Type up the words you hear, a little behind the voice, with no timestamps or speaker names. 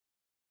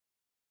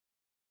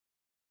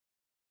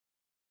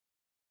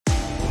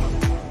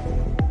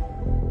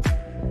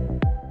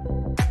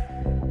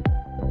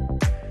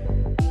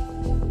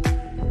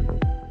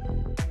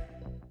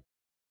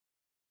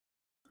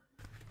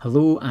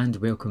Hello and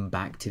welcome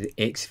back to the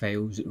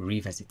X-Files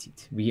Revisited.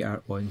 We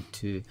are on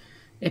to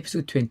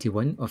episode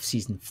 21 of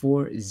season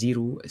 4,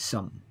 Zero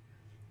Sum.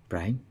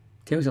 Brian,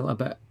 tell us a little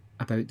bit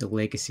about the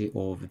legacy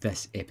of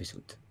this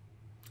episode.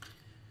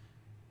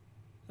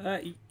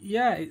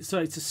 So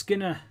it's a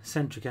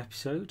Skinner-centric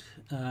episode,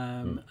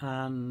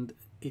 and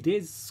it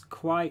is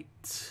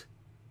quite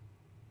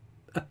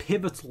a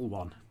pivotal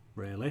one,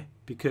 really,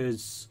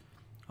 because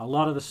a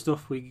lot of the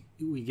stuff we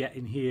get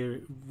in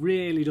here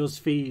really does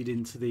feed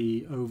into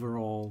the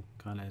overall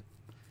kind of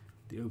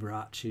the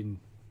overarching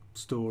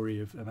story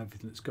of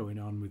everything that's going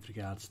on with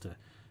regards to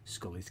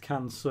Scully's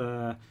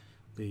cancer,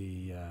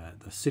 the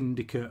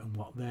syndicate and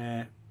what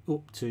they're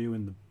up to,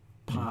 and the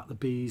part the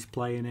bees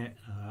playing it,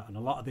 and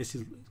a lot of this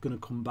is going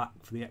to come back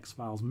for the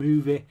X-Files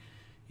movie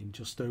in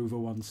just over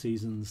one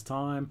season's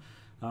time.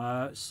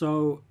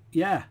 To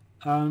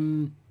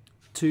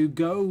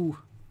go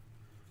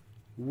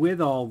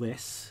with all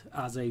this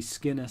as a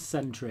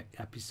Skinner-centric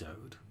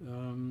episode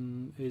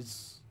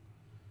is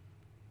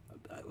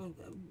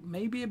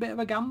maybe a bit of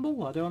a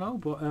gamble. I don't know,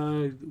 but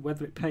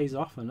whether it pays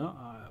off or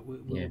not,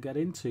 we'll get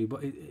into.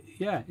 But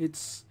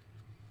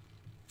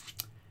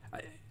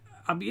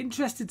I'd be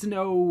interested to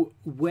know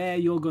where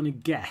you're going to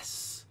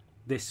guess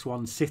this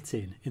one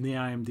sitting in the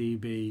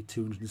IMDb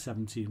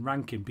 217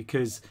 ranking,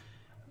 because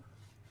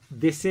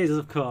this is,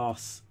 of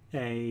course,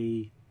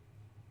 a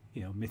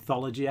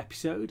mythology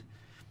episode.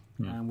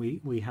 And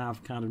we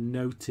have kind of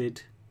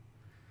noted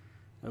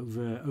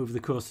over the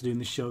course of doing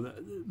the show that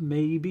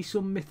maybe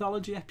some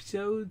mythology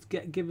episodes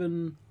get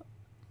given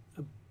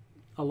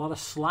a lot of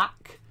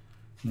slack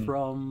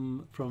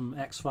from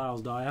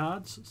X-Files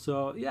diehards.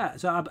 So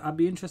I'd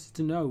be interested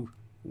to know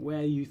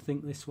where you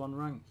think this one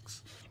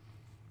ranks.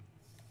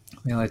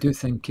 Well, I do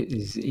think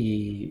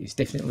it's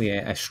definitely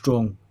a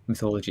strong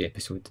mythology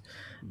episode.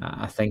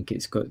 I think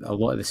it's got a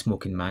lot of the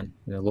smoking man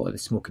and a lot of the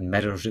smoking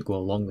mirrors that go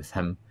along with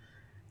him.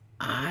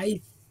 I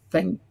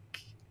think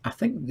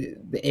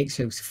the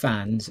X-Files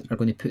fans are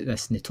going to put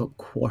this in the top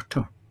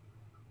quarter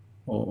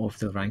of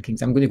the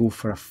rankings. I'm going to go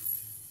for a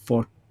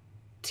 44.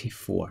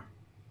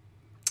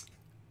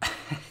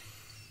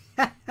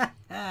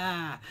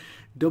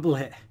 Double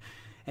hit.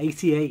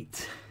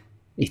 88.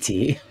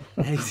 88?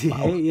 88,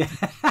 wow.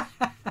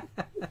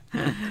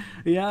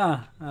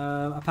 Yeah.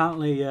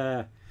 Apparently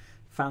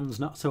fans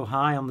not so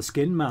high on the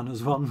Skin Man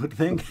as one would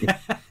think.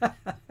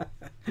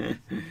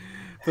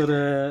 But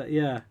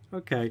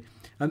okay.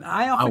 And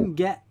I often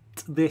get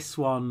this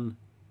one,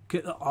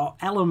 or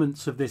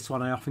elements of this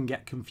one, I often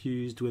get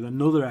confused with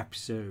another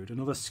episode,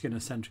 another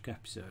Skinner-centric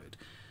episode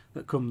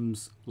that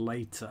comes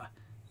later,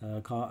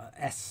 called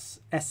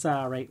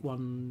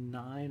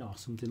SR819 or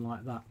something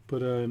like that.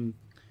 But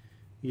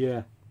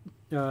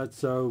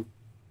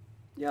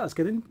let's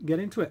get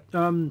into it.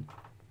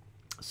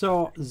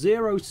 So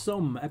Zero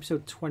Sum,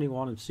 episode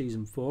 21 of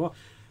season 4.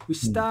 We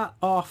start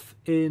off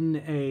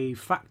in a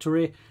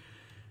factory.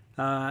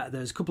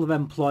 There's a couple of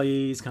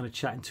employees kind of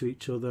chatting to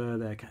each other.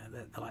 They're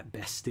like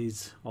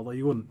besties, although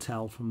you wouldn't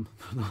tell from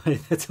the way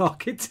they're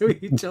talking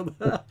to each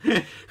other.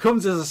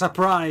 Comes as a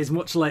surprise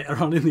much later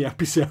on in the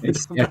episode.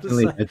 It's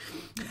definitely good.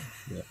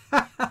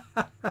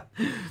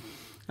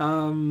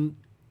 Yeah.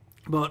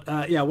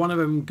 One of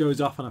them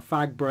goes off on a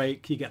fag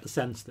break. You get the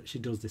sense that she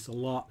does this a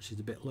lot. She's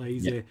a bit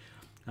lazy.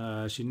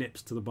 She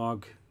nips to the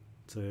bog,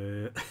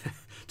 to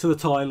the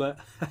toilet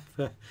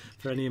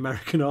for any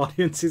American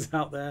audiences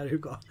out there who've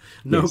got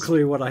no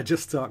clue what I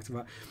just talked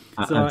about.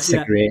 And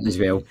cigarette as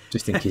well,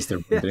 just in case they're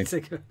wondering.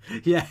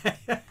 Yeah.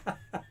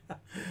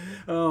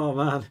 Oh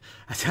man,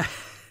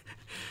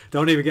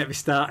 don't even get me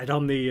started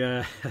on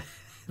the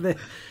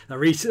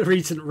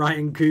recent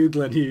Ryan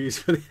Coogler news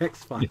for the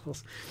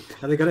X-Files.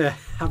 Are they going to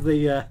have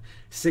the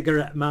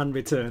cigarette man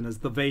return as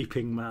the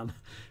vaping man?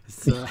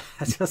 So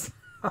I just.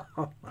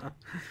 Oh, man.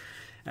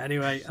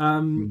 Anyway,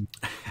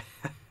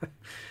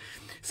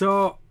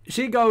 so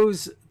she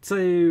goes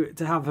to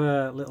have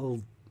a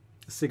little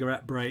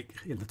cigarette break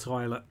in the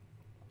toilet,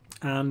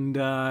 and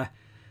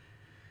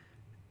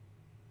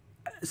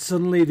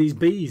suddenly these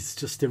bees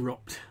just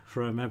erupt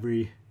from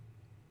every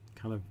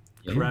kind of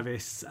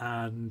crevice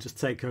and just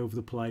take over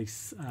the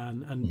place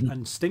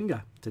and sting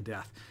her to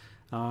death.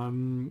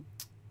 So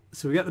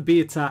we get the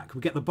bee attack.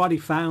 We get the body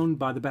found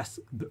by the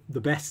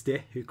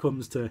bestie, who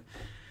comes to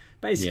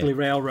basically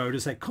railroad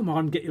and say, "Come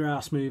on, get your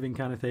ass moving,"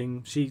 kind of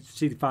thing. She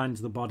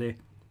finds the body,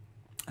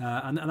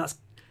 and that's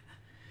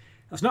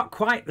not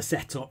quite the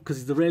setup,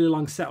 because it's a really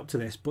long setup to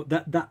this, but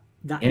that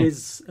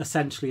is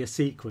essentially a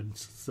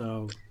sequence.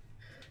 So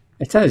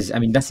it is. I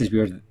mean, this is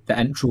where the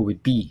intro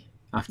would be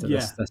after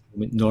this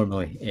moment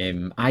normally.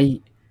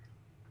 I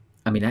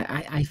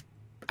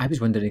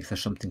was wondering if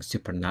there's something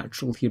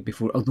supernatural here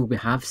before, although we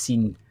have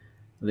seen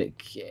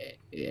like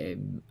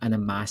an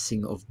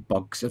amassing of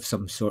bugs of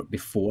some sort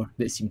before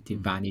that seem to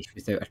vanish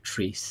without a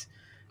trace.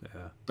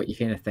 But you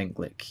kind of think,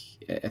 like,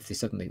 if they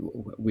suddenly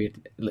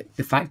like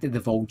the fact that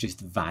they've all just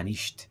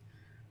vanished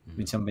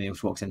when somebody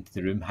else walks into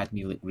the room had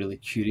me like really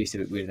curious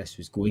about where this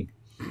was going.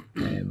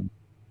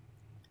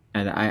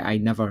 and I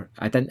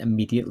didn't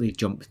immediately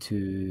jump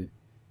to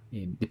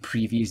the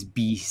previous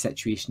B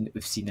situation that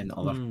we've seen in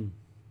other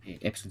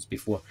episodes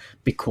before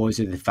because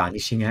of the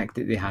vanishing act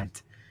that they had.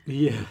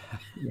 Yeah.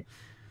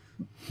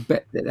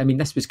 But I mean,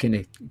 this was kind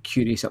of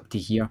curious up to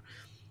here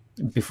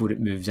before it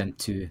moves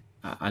into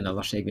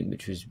another segment,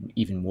 which was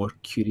even more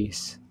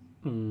curious.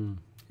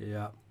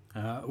 Yeah.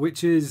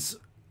 Which is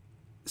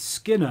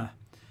Skinner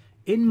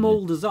in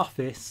Mulder's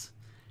office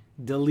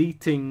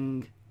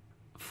deleting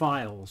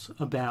files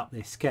about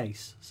this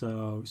case.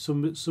 So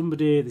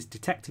somebody, this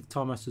Detective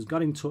Thomas, has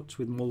got in touch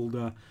with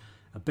Mulder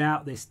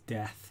about this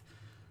death,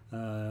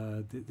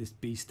 this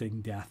bee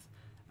sting death,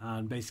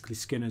 and basically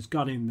Skinner's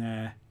gone in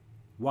there,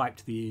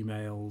 wiped the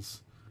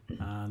emails,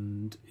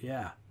 and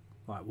yeah,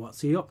 like,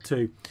 what's he up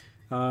to?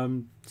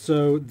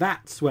 So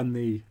that's when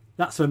the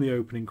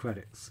opening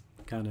credits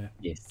kind of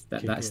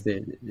that's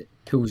the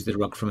pulls the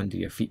rug from under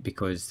your feet,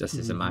 because this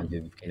is a man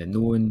who we've kind of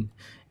known.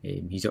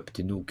 He's up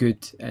to no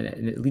good, and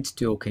it leads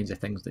to all kinds of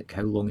things like,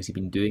 how long has he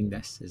been doing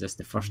this? Is this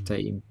the first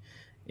time?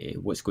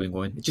 What's going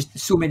on? It's just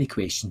so many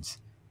questions.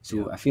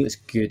 So I feel it's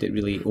good at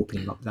really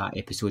opening up that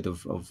episode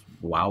of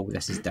wow,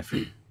 this is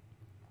different.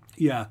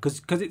 Yeah,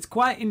 because it's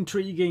quite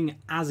intriguing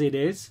as it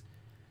is.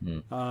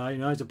 You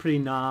know, it's a pretty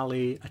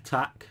gnarly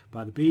attack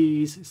by the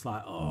bees. It's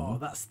like, oh,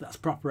 that's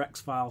proper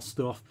X-Files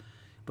stuff.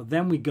 But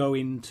then we go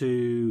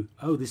into,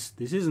 oh, this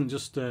isn't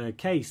just a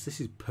case.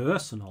 This is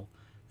personal.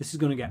 This is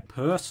going to get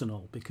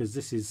personal because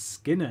this is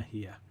Skinner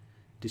here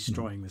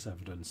destroying this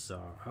evidence.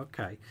 So,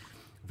 okay,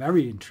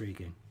 very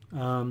intriguing.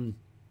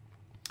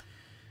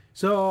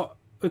 So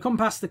we come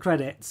past the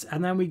credits,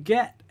 and then we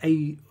get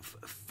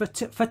for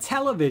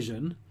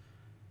television,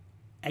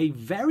 a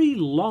very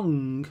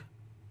long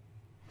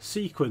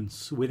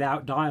sequence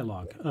without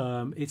dialogue.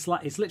 It's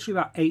literally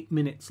about 8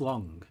 minutes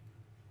long,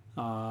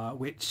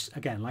 which,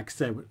 again, like I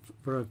said,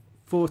 for a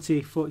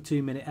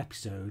 42 minute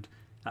episode,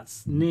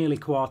 that's nearly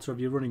quarter of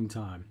your running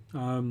time.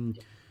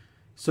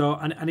 So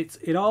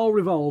it all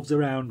revolves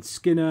around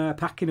Skinner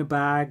packing a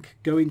bag,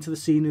 going to the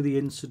scene of the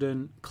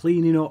incident,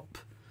 cleaning up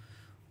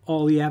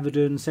all the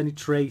evidence, any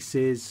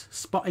traces,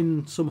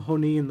 spotting some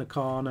honey in the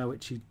corner,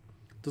 which he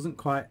doesn't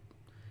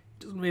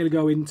really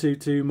go into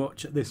too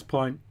much at this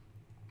point.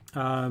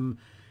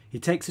 He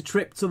takes a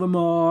trip to the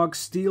morgue,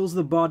 steals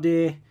the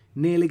body,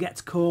 nearly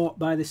gets caught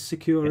by this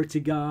security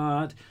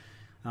guard,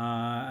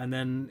 and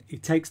then he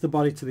takes the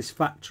body to this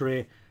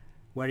factory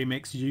where he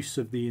makes use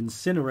of the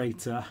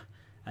incinerator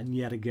and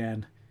yet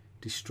again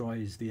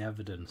destroys the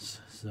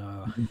evidence.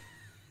 So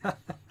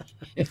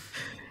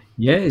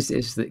yeah,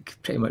 it's like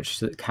pretty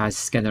much like, has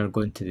Skinner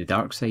gone to the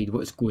dark side?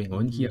 What's going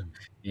on here?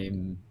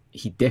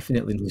 He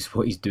definitely knows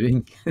what he's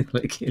doing.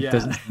 Like, it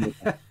doesn't seem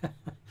like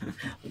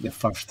the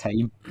first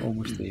time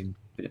almost,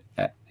 but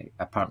it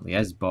apparently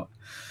is. But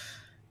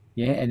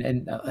yeah,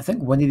 and I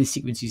think one of the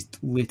sequences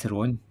later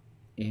on,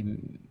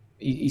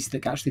 he's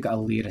like actually got a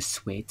layer of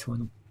sweat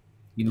on him.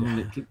 You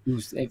know, like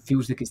it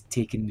feels like it's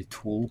taking the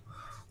toll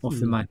off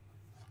the man,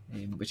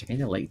 which I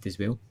kind of liked as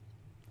well.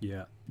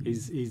 Yeah,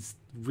 he's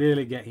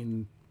really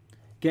getting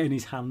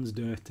his hands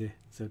dirty,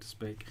 so to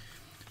speak.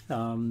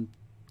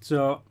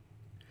 So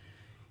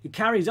he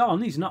carries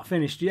on. He's not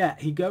finished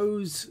yet. He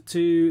goes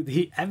to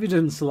the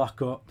evidence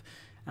lockup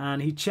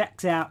and he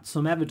checks out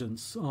some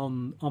evidence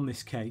on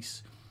this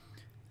case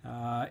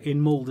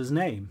in Mulder's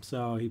name.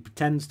 So he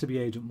pretends to be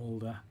Agent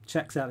Mulder,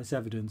 checks out this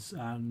evidence,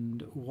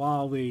 and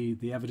while the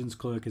evidence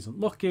clerk isn't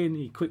looking,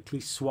 he quickly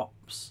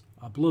swaps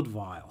a blood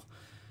vial.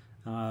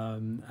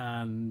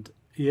 And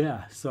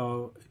yeah,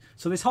 so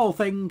this whole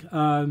thing,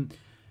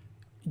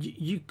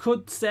 you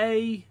could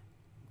say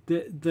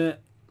that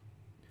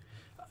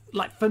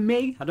like, for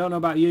me, I don't know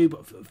about you,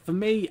 but for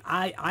me,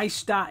 I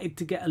started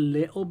to get a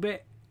little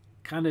bit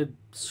kind of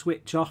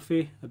switch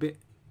offy, a bit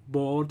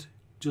bored,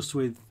 just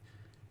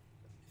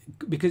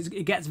because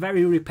it gets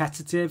very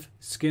repetitive.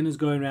 Skinner's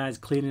going around, he's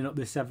cleaning up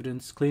this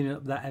evidence, cleaning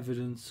up that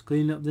evidence,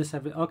 cleaning up this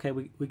evidence. Okay,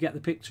 we get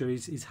the picture.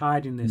 He's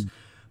hiding this,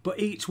 but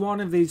each one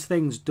of these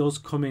things does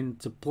come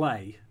into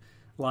play.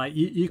 Like,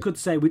 you could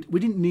say we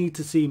didn't need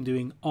to see him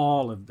doing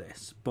all of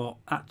this, but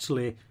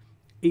actually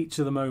each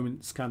of the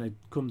moments kind of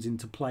comes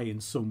into play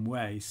in some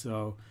way.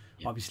 So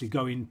obviously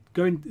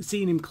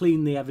seeing him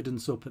clean the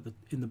evidence up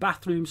in the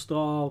bathroom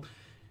stall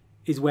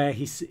is where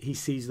he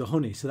sees the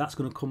honey. So that's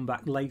going to come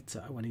back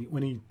later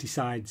when he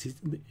decides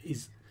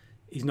he's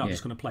not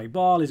just going to play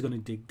ball, he's going to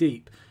dig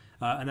deep.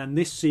 And then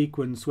this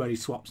sequence where he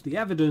swaps the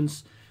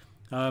evidence,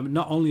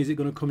 not only is it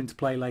going to come into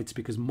play later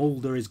because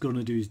Mulder is going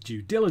to do his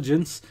due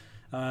diligence,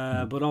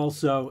 but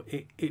also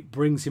it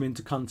brings him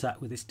into contact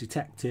with this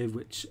detective,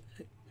 which,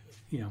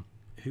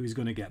 who is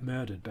going to get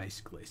murdered,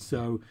 basically.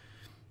 So,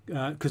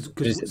 because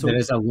there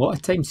is a lot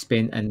of time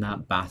spent in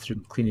that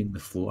bathroom cleaning the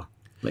floor.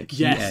 Like,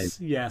 yes.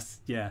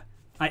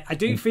 I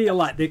do feel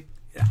like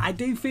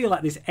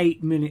this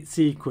 8 minute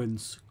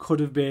sequence could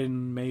have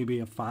been maybe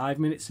a 5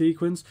 minute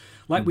sequence.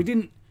 Like, we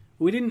didn't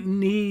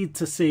need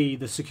to see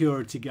the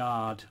security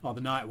guard or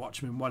the night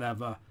watchman,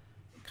 whatever,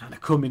 kind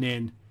of coming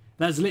in.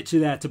 That's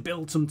literally there to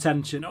build some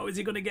tension. Oh, is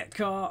he going to get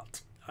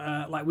caught?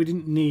 like, we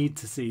didn't need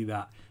to see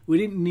that. We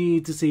didn't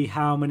need to see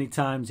how many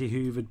times he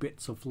hoovered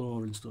bits of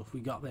floor and stuff. We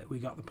got that. We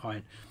got the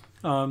point.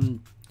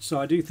 So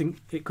I do think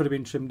it could have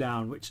been trimmed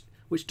down, which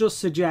does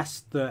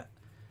suggest that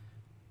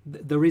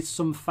there is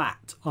some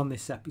fat on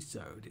this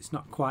episode. It's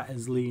not quite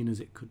as lean as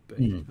it could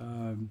be.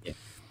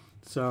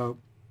 So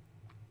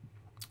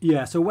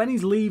when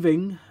he's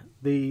leaving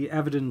the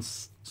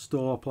evidence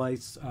store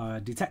place,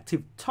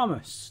 Detective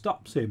Thomas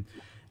stops him,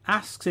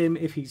 asks him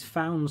if he's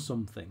found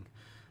something,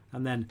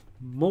 and then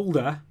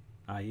Mulder,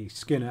 i.e.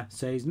 Skinner,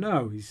 says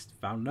no, he's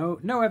found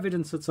no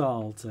evidence at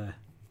all to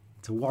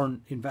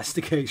warrant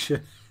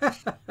investigation.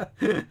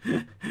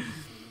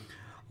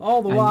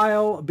 All the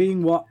while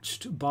being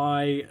watched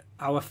by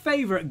our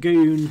favourite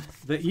goon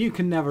that you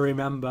can never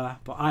remember,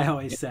 but I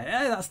always say,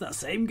 hey, that's that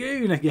same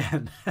goon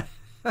again.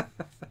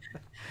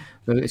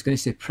 Well, it's going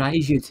to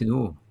surprise you to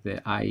know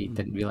that I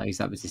didn't realise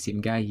that was the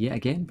same guy yet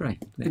again, Brian.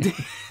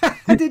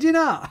 Did you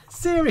not?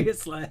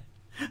 Seriously?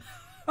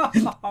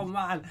 Oh,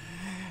 man.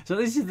 So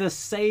this is the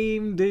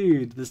same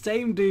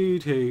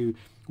dude who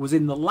was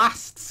in the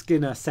last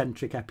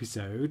Skinner-centric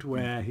episode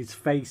where his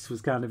face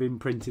was kind of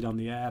imprinted on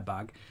the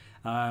airbag,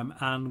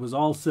 and was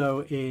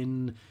also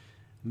in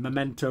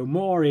Memento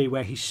Mori,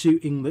 where he's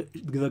shooting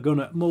the gun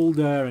at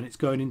Mulder and it's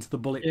going into the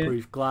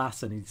bulletproof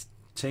glass and he's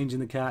changing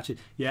the catch.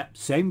 Yeah,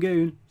 same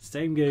goon.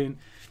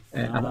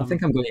 I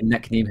think I'm going to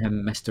nickname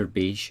him Mr.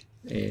 Beige.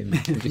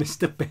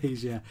 Mr.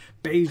 Beige, yeah.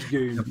 Beige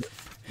goon.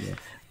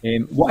 Yeah.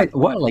 What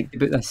I liked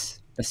about this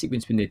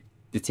sequence when the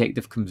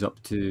detective comes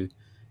up to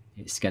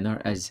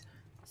Skinner is,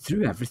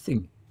 through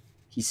everything,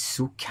 he's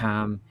so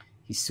calm,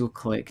 he's so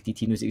collected,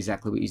 he knows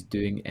exactly what he's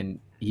doing, and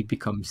he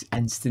becomes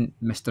instant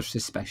Mr.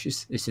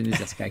 Suspicious as soon as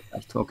this guy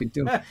starts talking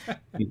to him.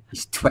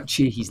 He's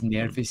twitchy, he's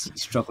nervous,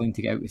 he's struggling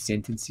to get out with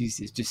sentences.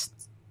 It's just,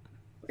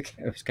 it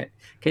was kind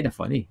of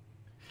funny.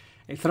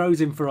 It throws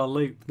him for a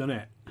loop, doesn't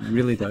it? It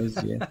really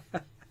does, yeah.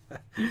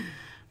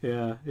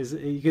 Yeah,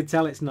 you can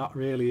tell it's not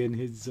really in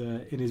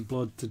his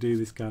blood to do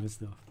this kind of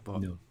stuff.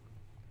 But no.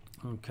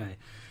 Okay,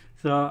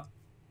 so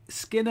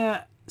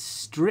Skinner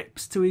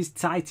strips to his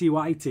tighty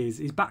whities.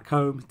 He's back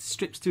home,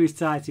 strips to his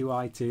tighty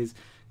whities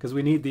because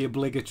we need the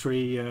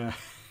obligatory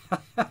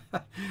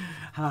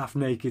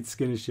half-naked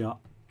Skinner shot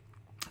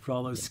for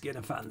all those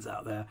Skinner fans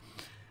out there.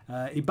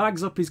 He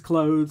bags up his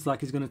clothes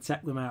like he's going to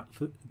take them out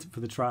for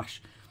the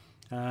trash.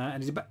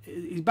 And he's about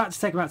to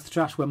take him out to the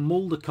trash when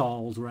Mulder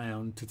calls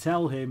round to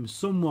tell him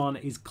someone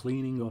is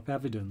cleaning up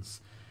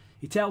evidence.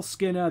 He tells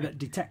Skinner that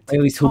Detective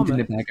While he's Thomas...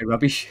 holding the bag of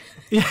rubbish.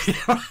 It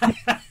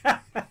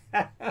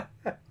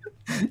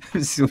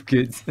was so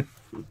good.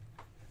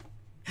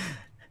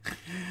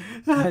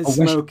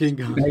 Smoking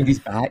behind his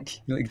back.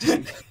 Like,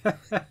 just...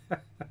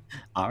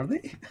 Are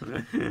they?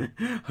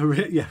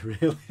 Yeah,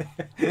 really.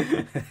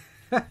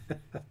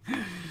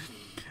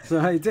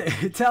 So he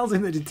tells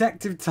him that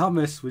Detective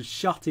Thomas was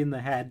shot in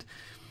the head.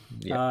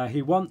 Yep.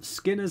 He wants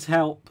Skinner's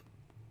help.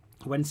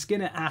 When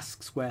Skinner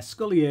asks where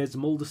Scully is,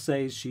 Mulder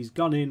says she's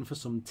gone in for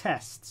some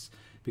tests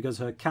because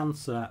her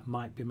cancer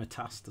might be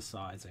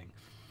metastasizing.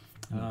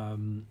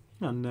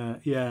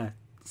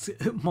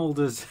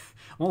 Mulder's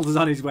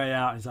on his way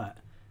out. He's like,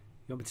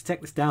 "You want me to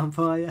take this down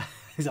for you?"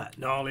 He's like,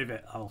 "No, I'll leave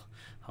it. I'll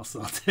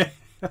sort it."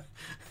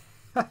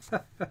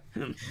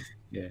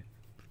 Yeah.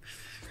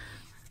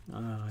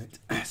 All right.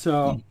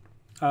 So,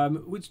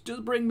 which does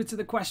bring me to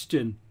the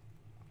question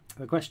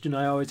I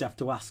always have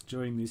to ask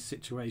during these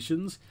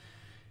situations.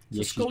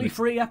 It's a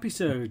Scully-free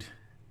episode.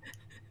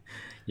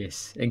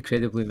 Yes,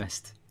 incredibly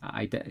missed.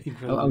 I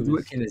was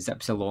working the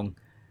zips along.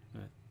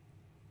 Right.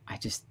 I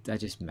just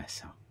miss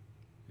her.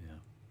 Yeah.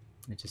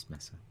 I just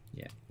miss her.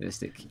 Yeah.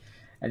 It's like,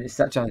 and it's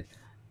such a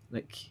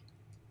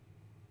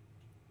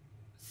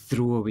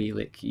throwaway,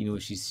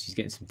 she's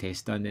getting some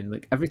tests done,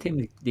 and every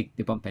time they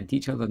bump into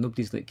each other,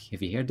 nobody's like,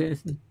 "Have you heard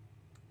anything?"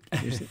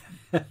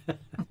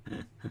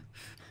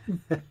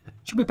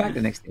 She'll be back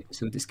the next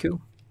episode. It's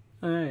cool.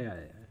 Yeah.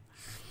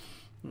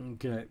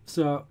 Okay,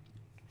 so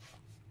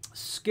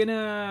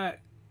Skinner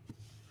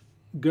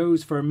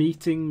goes for a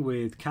meeting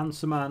with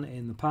Cancer Man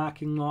in the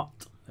parking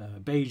lot.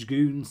 Beige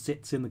Goon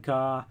sits in the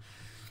car,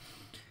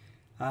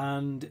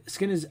 and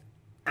Skinner's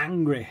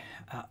angry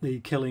at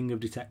the killing of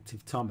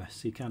Detective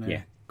Thomas. He kind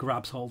of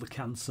grabs hold of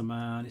Cancer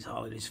Man. He's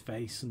all in his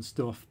face and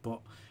stuff,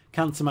 but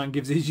Cancer Man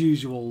gives his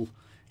usual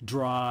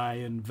dry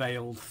and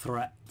veiled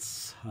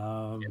threats.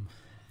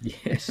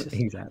 Yes,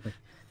 exactly.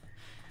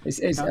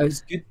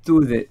 It's good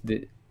though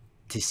that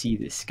to see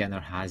that Skinner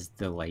has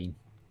the line.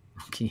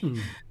 Okay,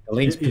 the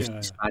line's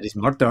as bad as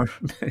murder.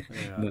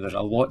 There's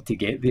a lot to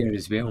get there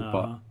as well,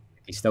 but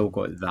he's still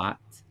got that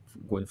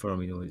going for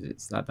him.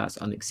 That's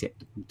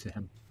unacceptable to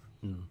him.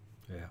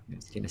 Yeah,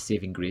 it's kind of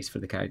saving grace for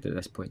the character at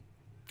this point.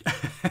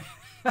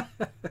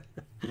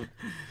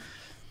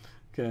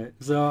 Okay,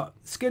 so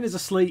Skinner's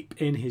asleep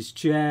in his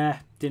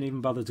chair. Didn't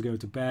even bother to go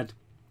to bed.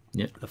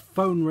 Yep. The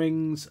phone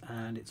rings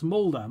and it's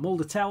Mulder.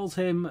 Mulder tells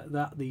him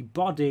that the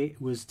body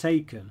was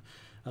taken,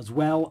 as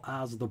well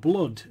as the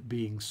blood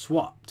being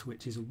swapped,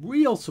 which is a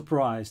real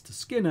surprise to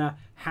Skinner.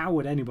 How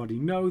would anybody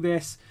know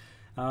this?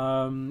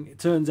 It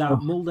turns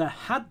out Mulder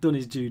had done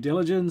his due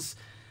diligence,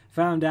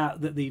 found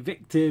out that the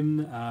victim,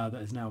 that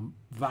has now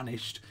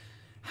vanished,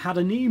 had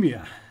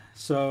anemia.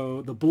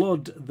 So the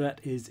blood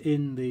that is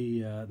in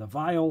the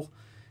vial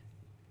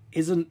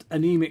isn't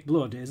anemic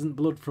blood. It isn't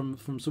blood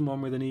from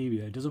someone with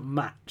anemia. It doesn't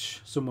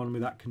match someone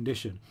with that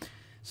condition.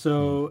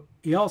 So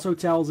he also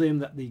tells him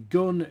that the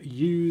gun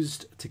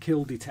used to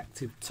kill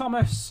Detective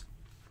Thomas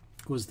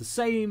was the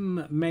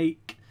same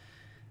make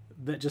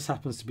that just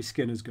happens to be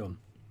Skinner's gun.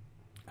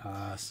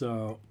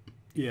 Skinner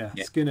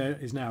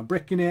is now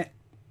bricking it.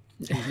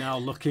 He's now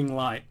looking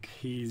like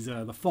he's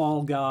the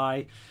fall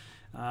guy.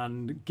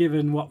 And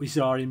given what we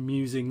saw in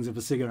Musings of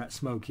a Cigarette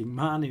Smoking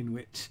Man, in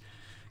which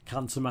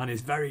Cancer Man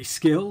is very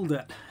skilled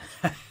at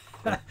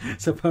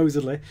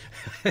supposedly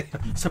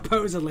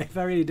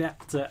very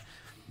adept at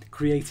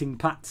creating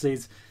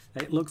patsies,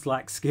 it looks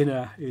like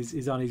Skinner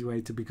is on his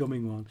way to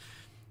becoming one.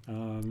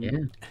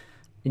 And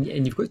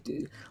you've got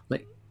to,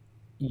 like,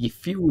 you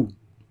feel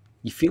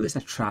it's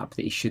a trap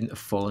that he shouldn't have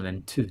fallen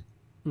into.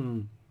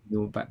 You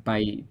know, but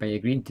by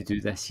agreeing to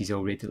do this, he's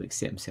already like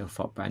set himself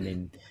up, and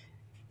then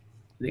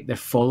like they're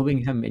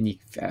following him, and you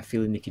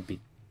feeling they could be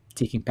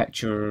taking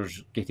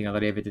pictures, getting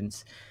other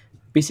evidence,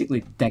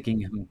 basically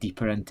digging him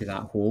deeper into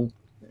that hole.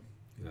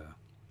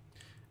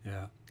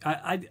 Yeah.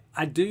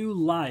 I do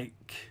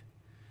like.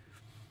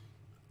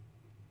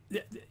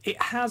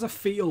 It has a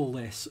feel,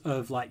 this,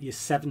 of like your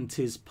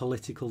 70s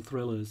political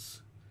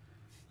thrillers.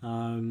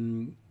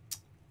 You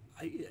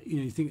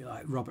think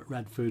like Robert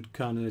Redford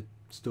kind of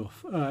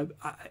stuff.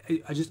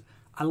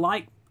 I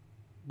like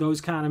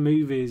those kind of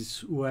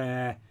movies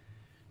where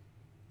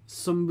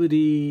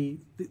somebody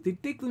they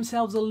dig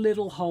themselves a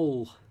little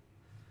hole,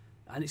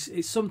 and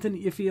it's something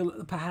that you feel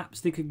that perhaps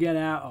they could get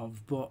out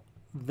of, but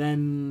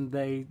then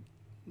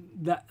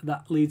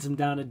that leads them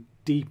down a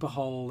deeper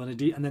hole and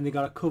then they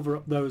got to cover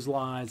up those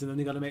lies, and then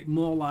they got to make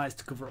more lies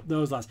to cover up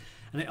those lies,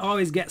 and it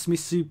always gets me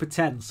super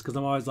tense because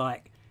I'm always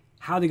like,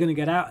 how are they going to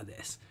get out of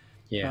this?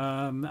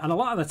 And a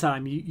lot of the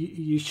time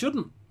you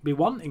shouldn't be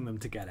wanting them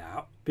to get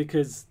out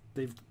because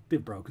they've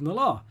broken the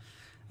law.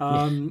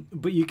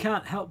 But you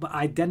can't help but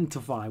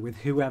identify with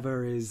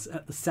whoever is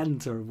at the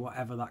centre of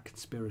whatever that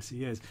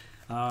conspiracy is.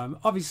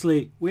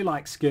 Obviously, we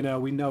like Skinner.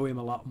 We know him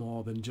a lot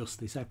more than just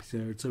this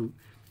episode,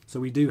 so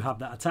we do have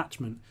that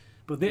attachment.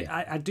 But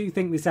I do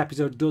think this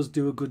episode does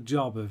do a good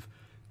job of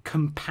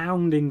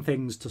compounding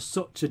things to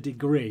such a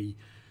degree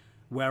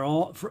where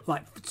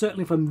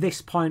certainly from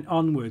this point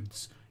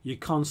onwards, you're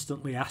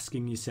constantly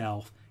asking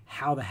yourself,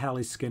 how the hell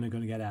is Skinner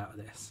going to get out of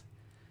this?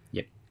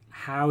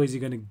 How is he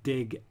going to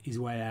dig his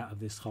way out of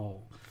this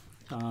hole?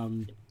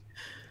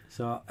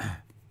 So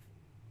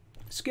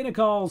Skinner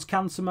calls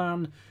Cancer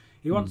Man.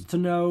 He wants to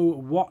know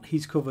what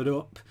he's covered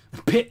up.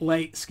 A bit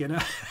late,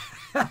 Skinner.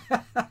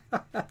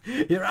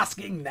 You're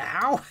asking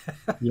now?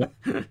 Yep.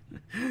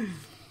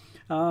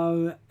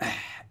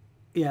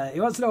 He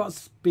wants to know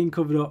what's being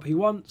covered up. He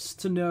wants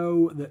to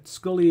know that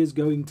Scully is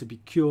going to be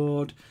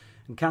cured.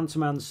 And Cancer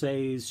Man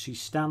says she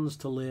stands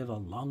to live a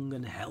long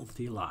and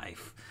healthy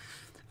life.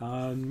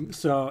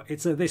 So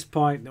it's at this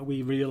point that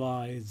we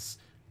realise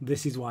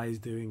this is why he's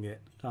doing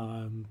it.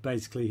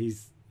 Basically,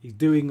 he's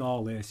doing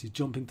all this. He's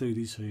jumping through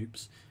these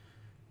hoops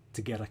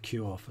to get a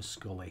cure for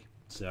Scully.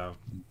 So,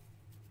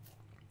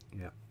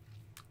 yeah.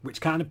 Which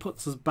kind of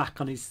puts us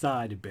back on his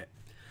side a bit.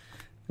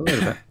 A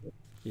little bit.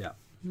 Yeah,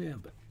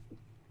 but.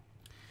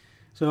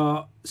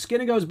 So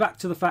Skinner goes back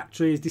to the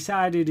factory. He's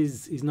decided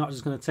he's not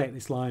just going to take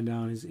this line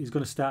down. He's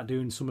going to start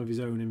doing some of his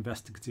own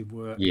investigative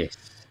work. Yes.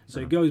 So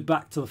he goes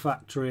back to the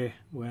factory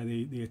where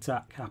the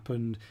attack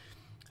happened,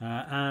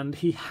 and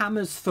he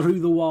hammers through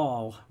the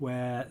wall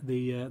where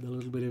the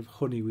little bit of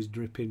honey was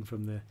dripping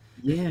from the.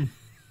 Yeah.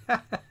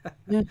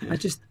 Yeah.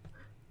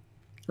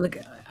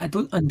 I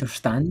don't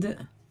understand it.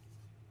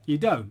 You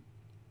don't?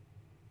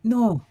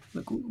 No.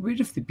 Like, where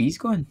have the bees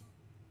gone?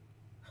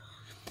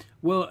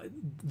 Well,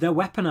 they're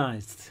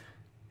weaponized.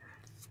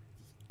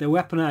 They're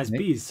weaponized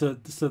bees, so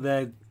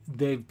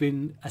they've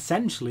been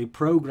essentially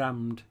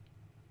programmed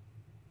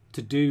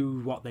to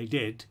do what they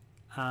did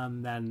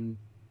and then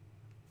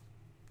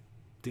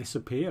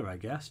disappear, I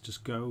guess.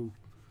 Just go,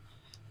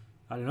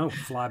 I don't know,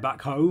 fly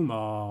back home,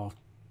 or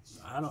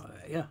I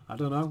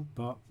don't know.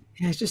 But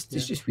yeah, it's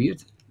just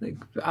weird. Like,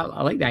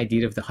 I like the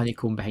idea of the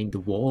honeycomb behind the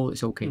wall.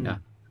 It's all kind of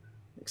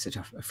like such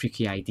a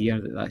freaky idea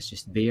that's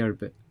just there,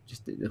 but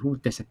just the whole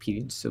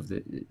disappearance of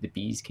the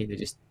bees kind of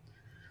just.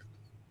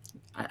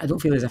 I don't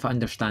feel as if I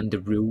understand the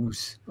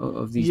rules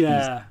of these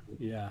bees.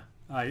 Yeah.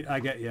 I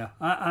get you.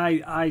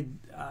 I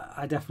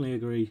definitely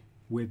agree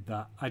with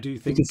that. I do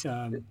think.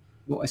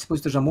 Well, I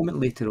suppose there's a moment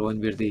later on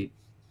where the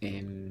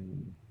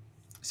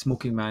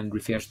Smoking Man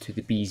refers to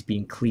the bees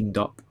being cleaned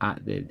up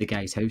at the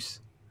guy's house.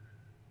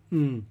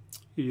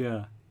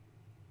 Yeah.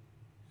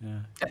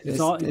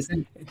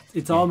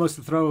 It's almost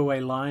a throwaway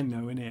line,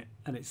 though, isn't it?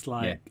 And it's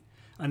like,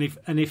 and if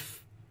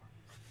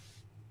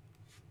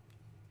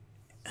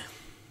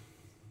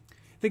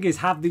thing is,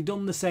 have they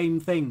done the same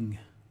thing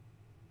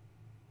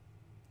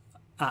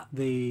at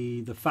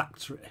the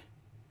factory?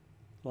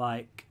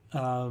 Like,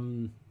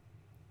 I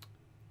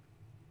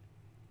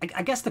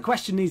guess the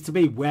question needs to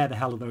be, where the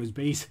hell are those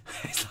bees?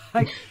 It's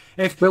like,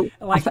 if Well,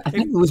 like I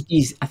think those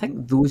bees. I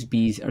think those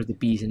bees are the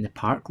bees in the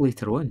park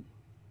later on.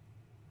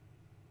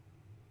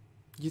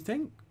 you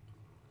think,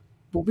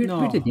 But where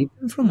no, did they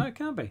come from? no, it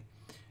can't be,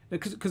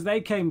 because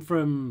they came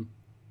from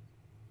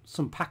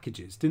some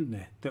packages, didn't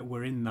they? That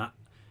were in that.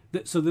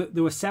 So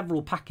there were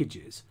several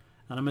packages,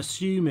 and I'm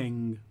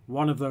assuming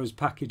one of those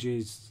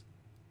packages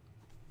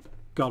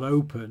got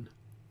open,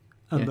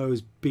 and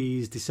those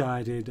bees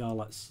decided,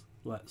 oh,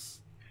 let's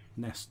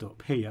nest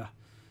up here.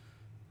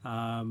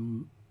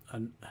 And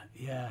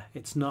yeah,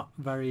 it's not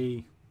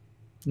very.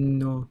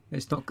 No,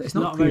 it's not. It's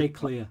not very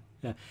clear.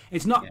 Yeah,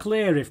 it's not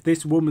clear if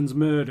this woman's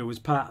murder was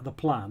part of the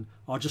plan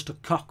or just a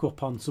cock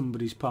up on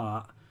somebody's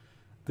part.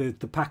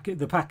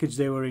 The package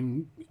they were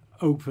in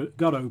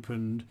got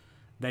opened.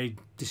 They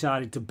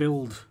decided to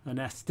build a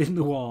nest in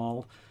the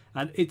wall,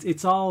 and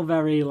it's all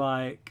very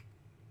like,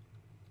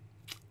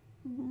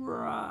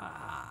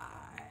 right.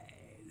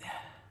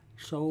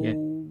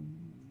 So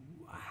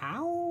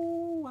how?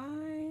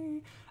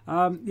 Why?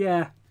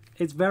 Yeah,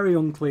 it's very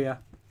unclear.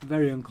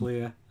 Very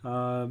unclear.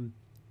 Who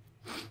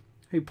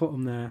put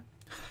them there?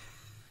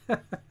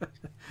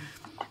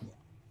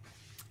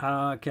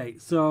 Okay,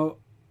 so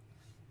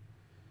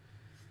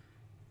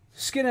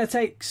Skinner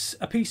takes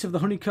a piece of the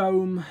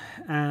honeycomb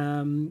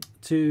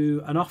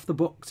to an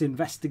off-the-books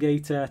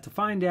investigator to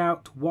find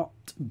out what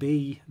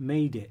bee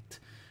made it.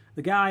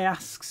 The guy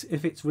asks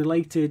if it's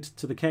related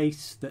to the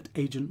case that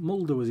Agent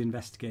Mulder was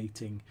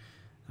investigating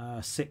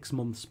 6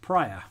 months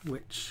prior,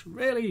 which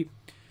really,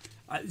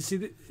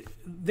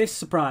 this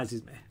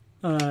surprises me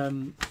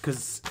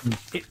because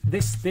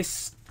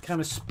this kind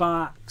of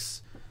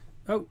sparks.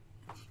 Oh,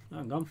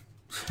 hang on.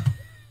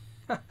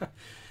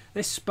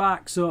 This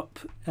sparks up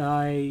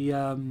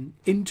a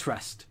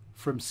interest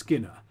from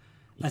Skinner,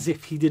 as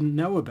if he didn't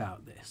know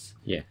about this.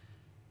 Yeah.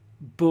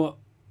 But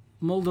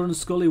Mulder and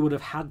Scully would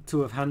have had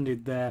to have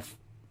handed their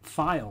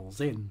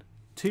files in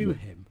to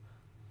him.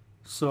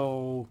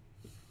 So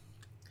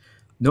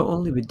not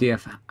only would they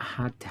have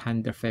had to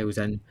hand their files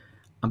in,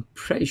 I'm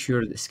pretty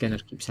sure that Skinner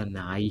keeps an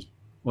eye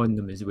on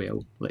them as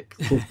well, like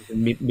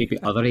maybe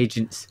other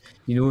agents,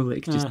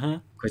 like just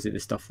because of the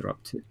stuff they're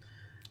up to.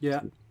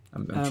 Yeah. So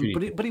I'm sure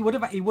but he would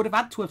have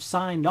had to have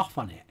signed off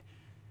on it,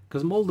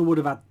 because Mulder would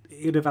have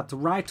had to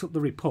write up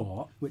the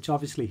report, which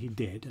obviously he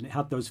did, and it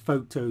had those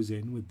photos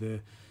in with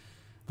the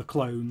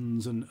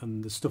clones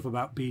and the stuff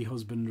about bee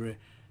husbandry,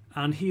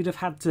 and he'd have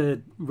had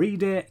to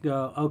read it,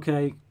 go,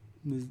 okay,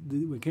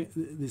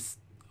 this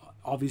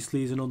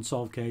obviously is an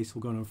unsolved case,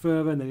 we'll go no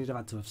further, and then he'd have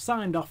had to have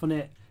signed off on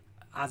it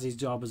as his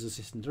job as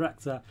assistant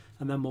director,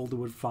 and then Mulder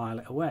would file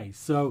it away.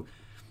 So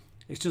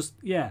it's just,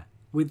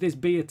 with this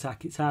bee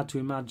attack, it's hard to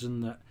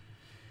imagine that.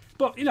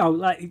 But,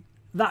 like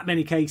that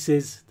many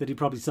cases that he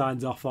probably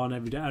signs off on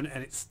every day, and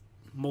it's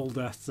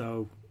Mulder,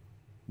 so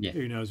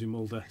who knows with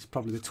Mulder? It's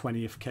probably the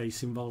 20th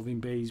case involving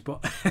bees,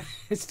 but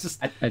it's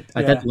just. I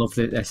did love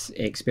that this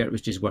expert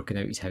was just working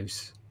out his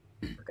house.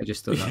 I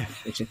just thought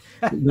that.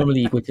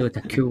 Normally you go to like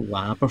a cool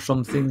lab or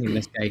something, and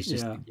this guy's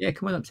just,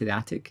 come on up to the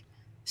attic.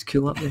 It's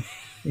cool up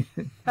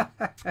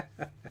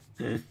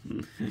there.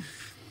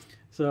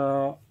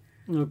 So,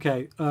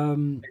 okay.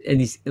 And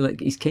he's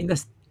kind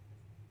of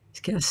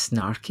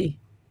snarky,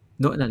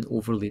 not in an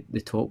overly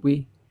the top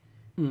way.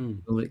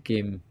 Like,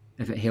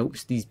 if it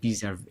helps, these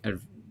bees are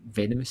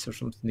venomous or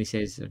something, he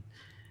says, and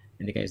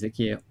the guy's like,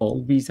 yeah,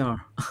 all bees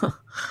are.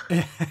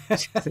 I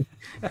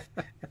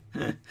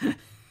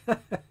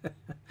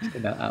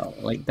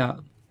like that.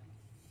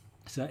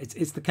 So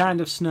it's the kind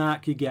of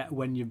snark you get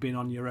when you've been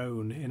on your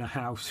own in a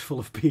house full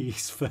of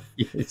bees for.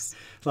 Yes.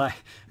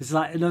 It's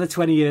like another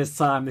 20 years'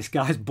 time. This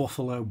guy's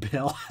Buffalo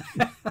Bill.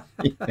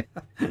 He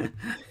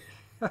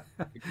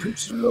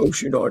puts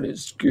lotion on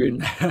his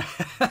skin.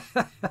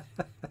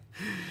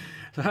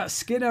 So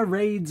Skinner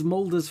raids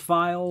Mulder's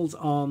files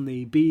on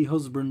the bee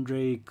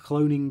husbandry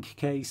cloning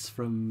case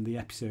from the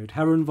episode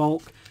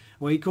Herrenvolk,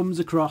 where he comes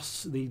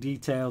across the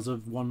details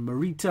of one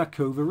Marita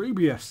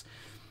Covarrubias,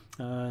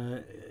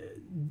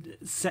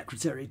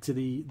 secretary to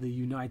the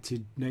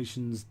United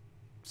Nations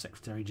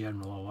Secretary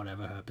General, or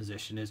whatever her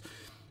position is.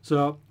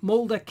 So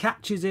Mulder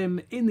catches him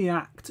in the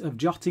act of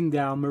jotting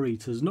down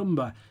Marita's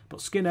number,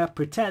 but Skinner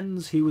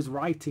pretends he was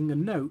writing a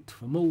note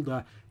for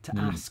Mulder to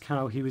ask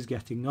how he was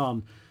getting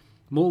on.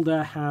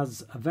 Mulder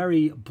has a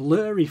very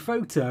blurry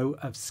photo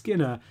of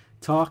Skinner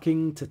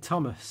talking to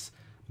Thomas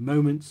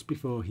moments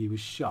before he was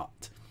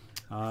shot.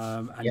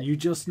 And you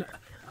just...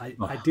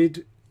 I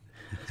did...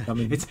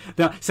 It's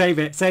save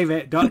it.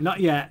 Not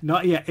yet.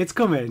 It's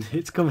coming.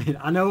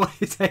 I know what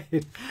you're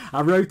saying.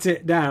 I wrote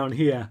it down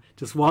here,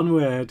 just one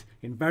word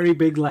in very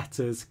big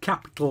letters,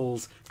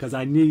 capitals, because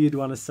I knew you'd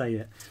want to say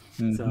it.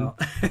 So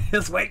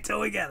just wait till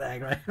we get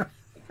there,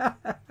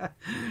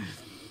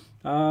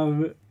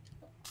 Graham.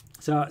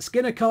 So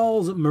Skinner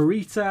calls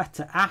Marita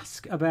to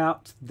ask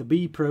about the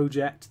bee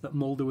project that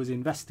Mulder was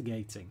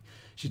investigating.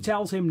 She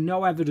tells him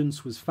no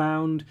evidence was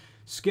found.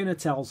 Skinner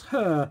tells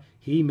her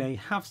he may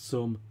have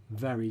some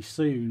very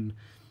soon.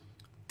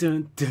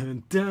 Dun,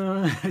 dun,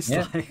 dun. It's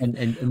like, and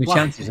the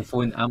chances of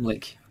phone, I'm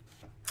like,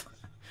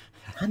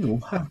 I know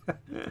her.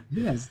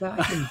 Who is that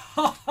again?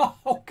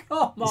 Oh,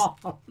 come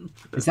on.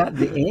 Is that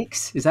the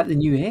X? Is that the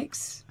new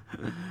X?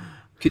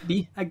 Could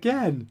be.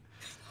 Again.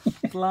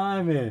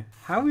 Blimey.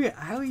 How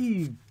are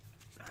you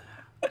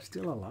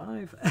still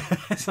alive?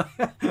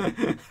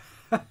 I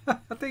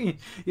think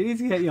you need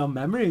to get your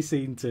memory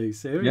seen to,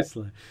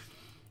 seriously.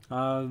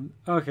 Yep.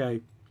 Okay.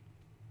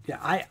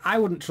 Yeah, I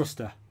wouldn't trust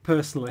her,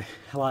 personally.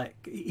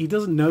 Like, he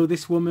doesn't know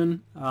this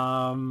woman,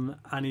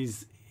 and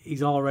he's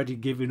already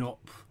given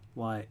up,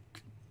 like...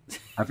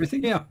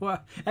 Everything? Yeah,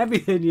 well,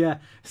 everything, yeah.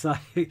 It's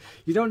like,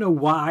 you don't know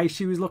why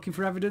she was looking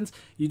for evidence.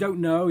 You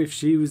don't know if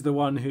she was the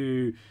one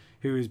who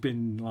has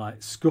been,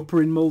 like,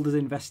 scuppering Mulder's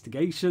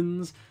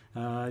investigations.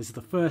 It's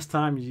the first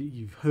time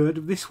you've heard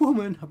of this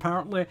woman,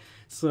 apparently.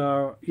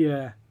 So,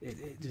 yeah,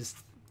 it just,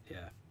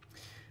 yeah.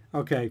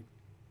 Okay.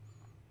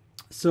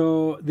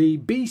 So, the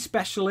bee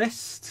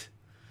specialist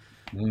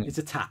is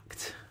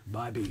attacked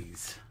by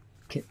bees.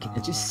 Can I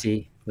just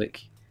say,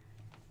 like,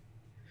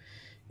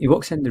 he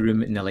walks in the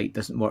room and the light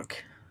doesn't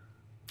work,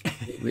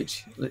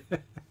 which,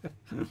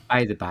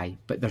 by the by,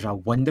 but there's a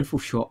wonderful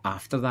shot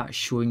after that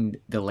showing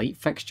the light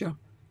fixture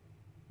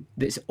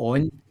that's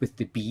on with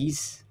the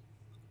bees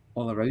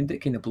all around it,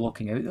 kind of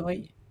blocking out the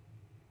light.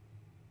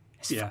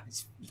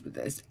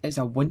 It's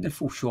a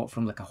wonderful shot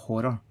from like a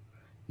horror,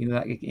 you know,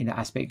 that in that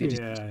aspect. It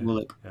just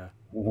like,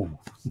 whoa.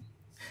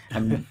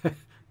 I mean,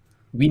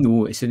 we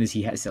know as soon as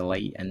he hits the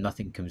light and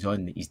nothing comes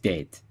on that he's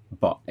dead.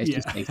 But it's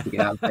just nice to get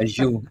that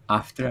visual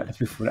after it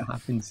before it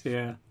happens.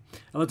 Yeah.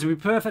 Although, to be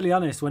perfectly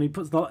honest, when he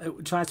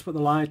tries to put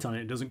the light on,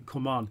 it doesn't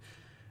come on.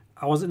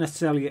 I wasn't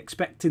necessarily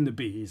expecting the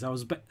bees. I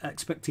was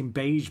expecting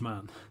Beige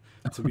Man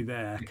to be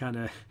there, kind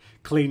of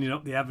cleaning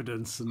up the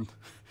evidence and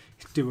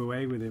do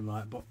away with him.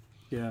 Like, but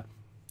yeah.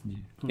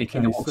 He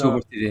kind of walks over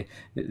to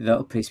the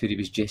little place where he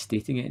was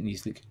gestating it, and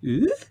he's like,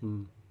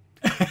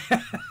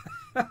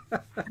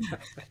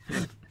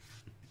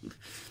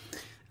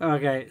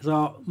 Okay,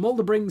 so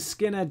Mulder brings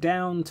Skinner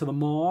down to the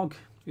morgue,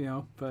 you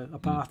know, for a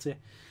party,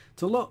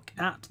 to look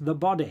at the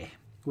body,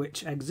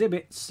 which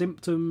exhibits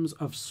symptoms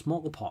of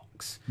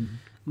smallpox.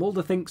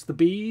 Mulder thinks the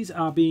bees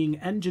are being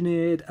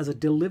engineered as a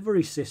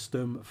delivery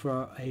system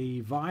for a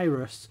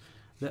virus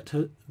that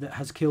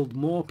has killed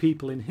more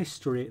people in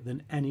history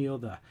than any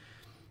other.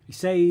 He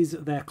says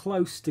they're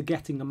close to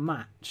getting a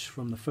match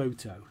from the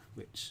photo,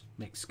 which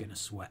makes Skinner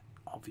sweat,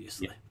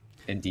 obviously. Yeah,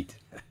 indeed.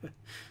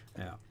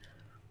 Yeah.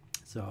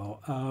 So,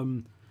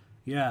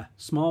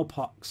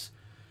 smallpox.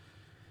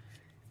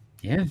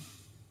 Yeah.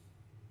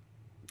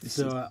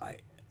 So,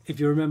 if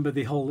you remember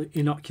the whole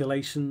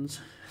inoculations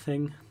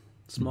thing,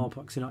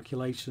 smallpox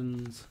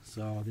inoculations,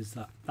 so there's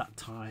that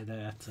tie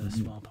there to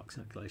smallpox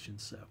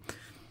inoculations. So,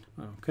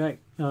 okay.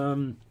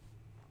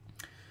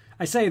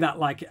 I say that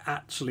like it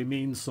actually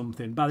means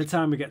something. By the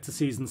time we get to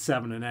season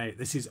 7 and 8,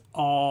 this is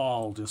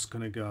all just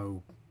going to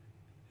go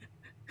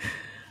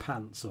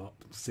pants up.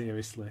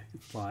 Seriously.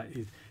 It's like,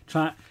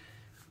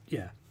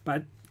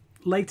 but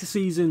later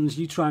seasons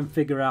you try and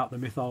figure out the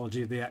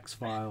mythology of the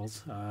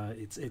X-Files.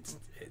 It's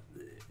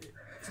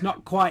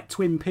not quite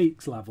Twin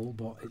Peaks level,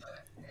 but it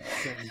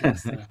certainly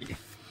gets there.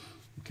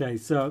 Okay,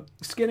 so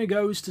Skinner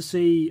goes to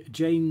see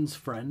Jane's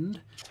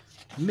friend,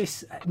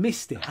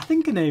 Misty. I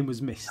think her name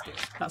was Misty.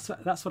 That's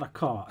what I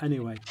caught.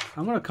 Anyway,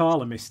 I'm going to call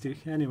her Misty.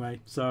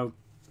 Anyway, so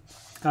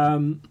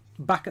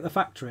back at the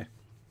factory.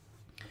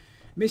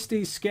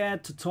 Misty's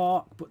scared to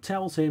talk, but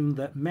tells him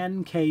that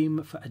men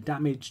came for a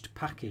damaged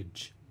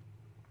package.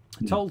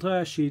 Told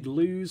her she'd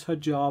lose her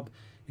job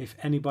if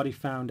anybody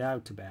found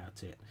out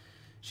about it.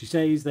 She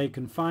says they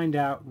can find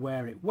out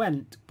where it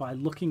went by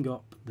looking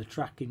up the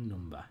tracking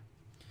number.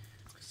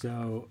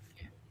 So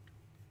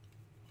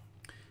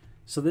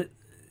that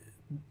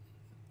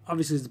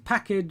obviously there's a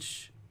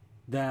package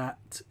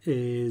that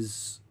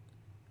is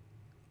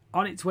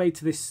on its way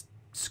to this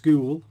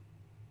school.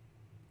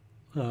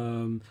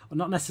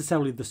 Not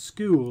necessarily the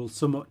school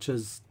so much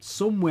as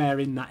somewhere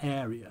in that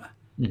area.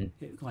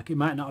 It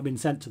might not have been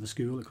sent to the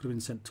school, it could have been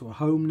sent to a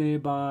home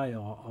nearby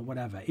or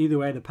whatever. Either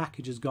way, the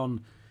package has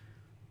gone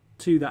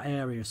to that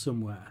area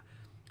somewhere.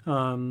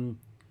 I'm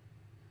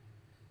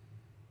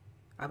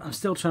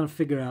still trying to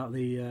figure out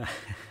the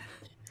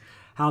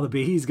how the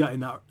bees got in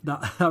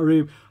that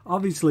room.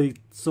 Obviously,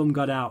 some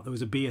got out. There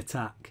was a bee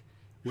attack,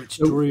 which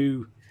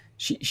drew...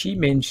 She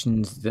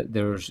mentions that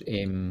there's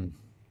an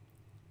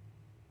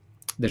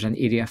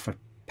area for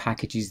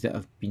packages that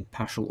have been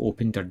partial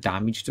opened or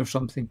damaged or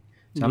something.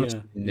 So I'm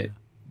assuming that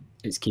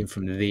it came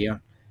from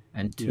there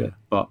into it.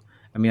 But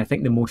I mean, I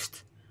think the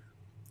most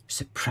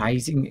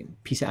surprising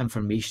piece of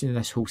information in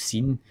this whole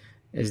scene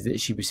is that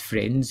she was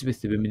friends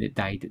with the woman that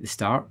died at the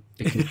start.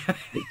 Because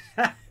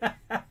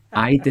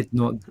I did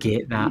not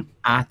get that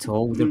at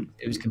all.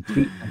 It was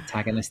complete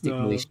antagonistic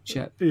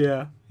relationship.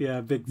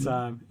 Yeah, big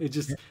time. It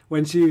just,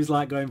 when she was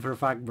like going for a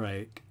fag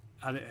break,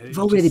 and I've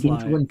already been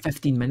to one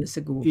 15 minutes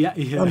ago.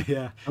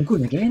 Yeah. I'm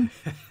going again.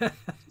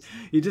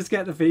 You just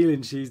get the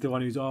feeling she's the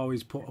one who's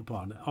always put up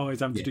on, always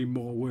having to do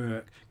more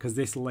work because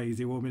this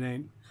lazy woman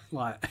ain't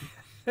like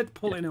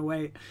pulling her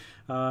weight.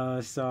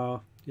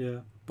 So yeah.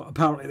 But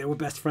apparently they were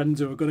best friends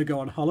who were going to go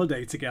on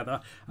holiday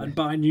together and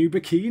buy new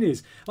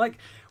bikinis. Like,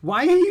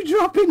 why are you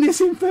dropping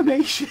this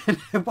information?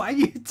 Why are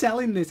you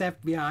telling this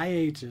FBI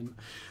agent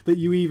that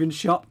you even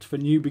shopped for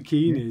new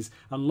bikinis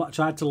and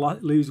tried to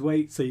lose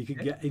weight so you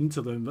could get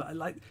into them? But,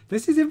 like,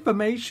 this is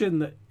information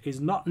that is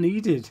not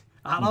needed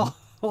at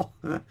all.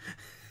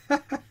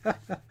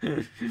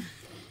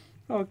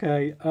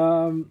 Okay.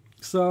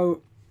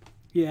 So,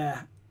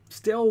 yeah.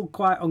 Still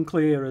quite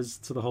unclear as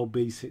to the whole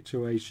bee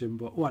situation,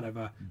 but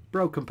whatever.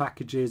 Broken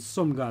packages,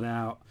 some got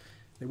out.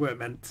 They weren't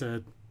meant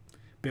to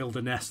build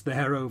a nest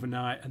there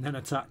overnight and then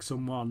attack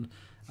someone.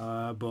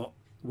 But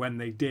when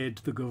they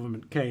did, the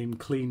government came,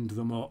 cleaned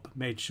them up,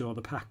 made sure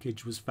the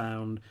package was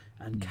found,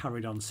 and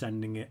carried on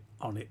sending it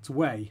on its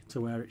way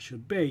to where it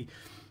should be.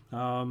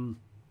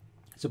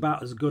 It's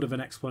about as good of an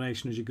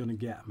explanation as you're going to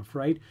get, I'm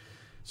afraid.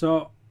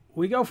 So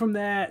we go from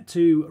there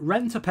to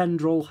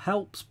Rent-a-Pendrell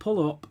helps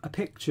pull up a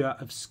picture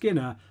of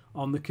Skinner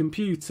on the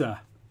computer.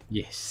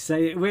 Yes.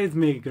 Say it with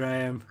me,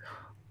 Graham.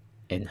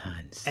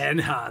 Enhance.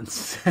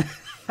 Enhance.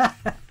 Now,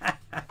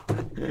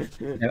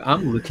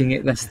 I'm looking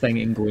at this thing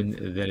and going,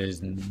 there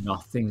is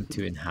nothing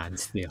to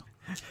enhance there.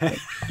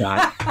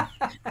 That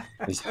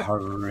is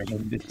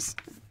horrendous.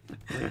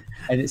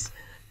 And it's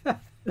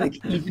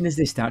like, even as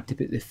they start to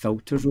put the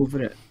filters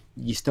over it,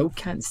 you still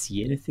can't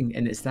see anything,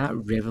 and it's that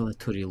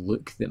revelatory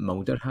look that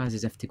Mulder has,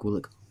 as if to go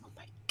like, oh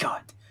my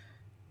god,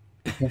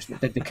 the person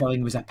that did the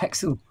killing was a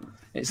pixel.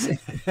 It's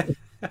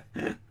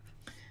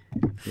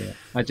yeah,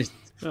 I just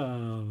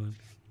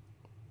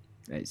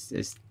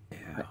it's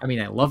I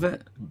mean, I love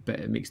it, but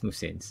it makes no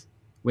sense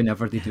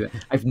whenever they do it.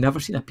 I've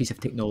never seen a piece of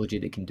technology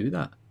that can do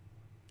that.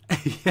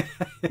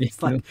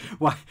 It's like,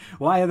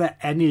 why are there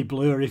any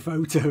blurry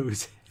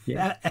photos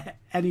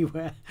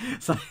anywhere?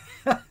 It's like,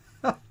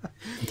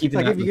 it's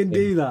like, if you can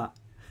do that,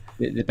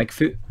 the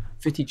Bigfoot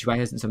footage, why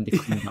hasn't somebody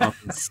cleaned it up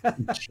and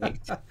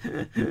checked?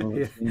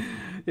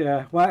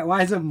 Yeah. Why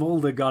hasn't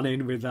Mulder gone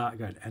in with that,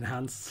 going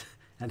enhance?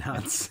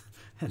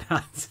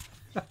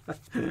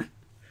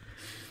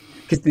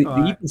 Because they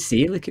even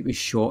say like it was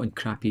shot on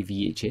crappy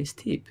VHS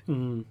tape.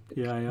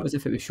 Yeah. As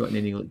if it was shot in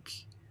any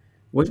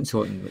wasn't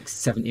shot in like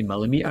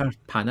 70mm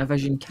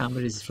Panavision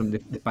cameras from the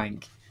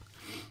bank.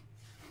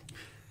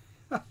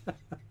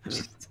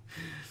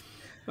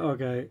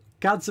 Okay.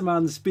 Cancer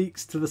Man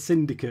speaks to the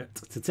syndicate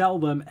to tell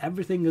them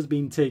everything has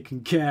been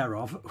taken care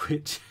of,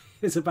 which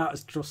is about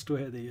as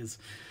trustworthy as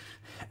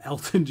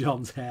Elton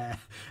John's hair.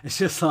 It's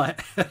just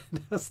like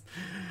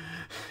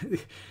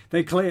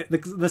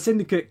the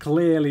syndicate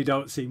clearly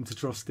don't seem to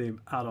trust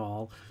him at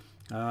all.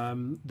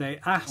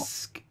 They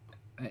ask.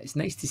 It's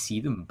nice to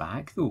see them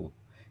back though,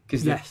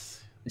 because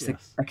it's like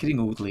bickering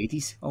old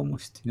ladies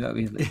almost. You know what I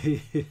mean? Like,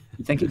 you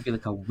think it'd be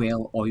like a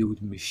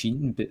well-oiled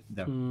machine, but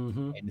they're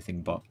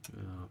anything but.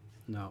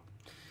 No.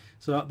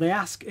 So they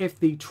ask if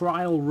the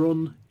trial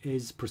run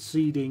is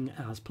proceeding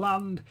as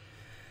planned,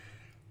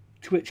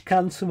 to which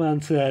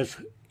Cancerman says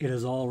it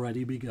has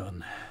already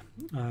begun.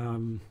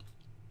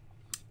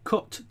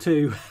 Cut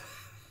to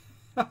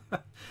a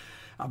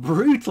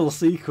brutal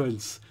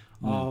sequence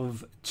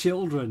of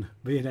children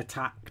being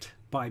attacked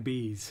by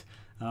bees.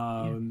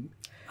 And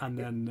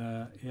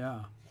then,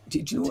 Do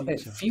you know what?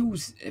 It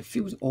feels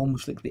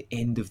almost like the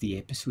end of the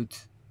episode.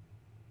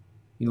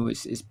 You know,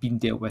 it's been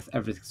dealt with,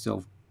 everything's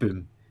solved,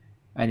 boom.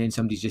 And then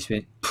somebody's just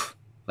went,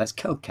 let's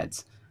kill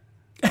kids.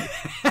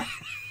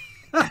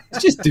 Let's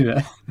just do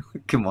it.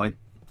 Come on.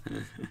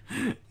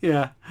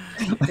 Yeah.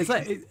 It's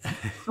like...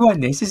 so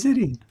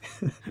unnecessary.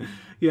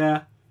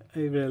 Yeah,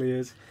 it really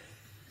is.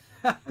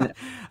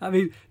 I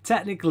mean,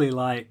 technically,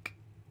 like,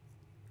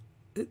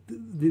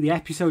 the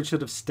episode should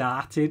have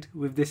started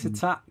with this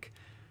attack.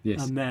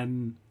 Yes.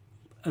 And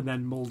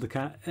then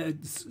Mulder,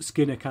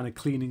 Skinner kind of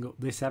cleaning up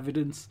this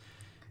evidence.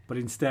 But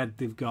instead,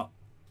 they've got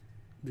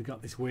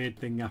this weird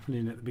thing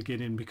happening at the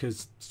beginning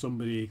because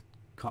somebody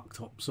cocked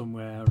up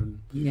somewhere. And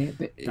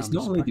but it's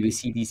not only do we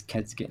see these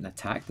kids getting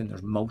attacked and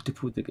there's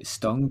multiple that get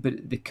stung,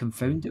 but they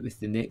confound it with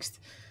the next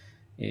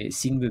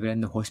scene we were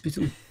in the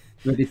hospital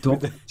where the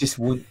doctor just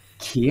won't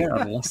care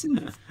or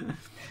listen.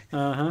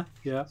 Yeah.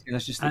 And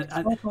there's just like,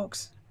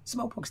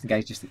 smallpox. The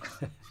guy's just like,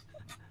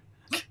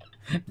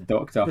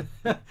 doctor.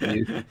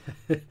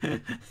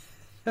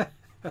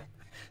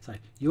 It's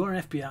like, you're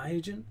an FBI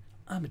agent?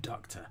 I'm a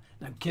doctor.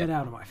 Now get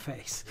out of my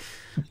face.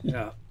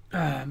 Yeah.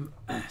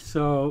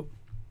 So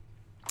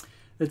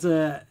it's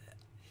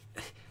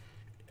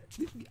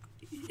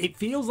it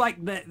feels like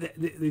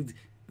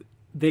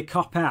they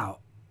cop out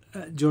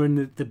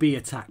during the bee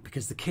attack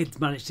because the kids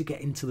manage to get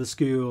into the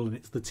school and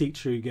it's the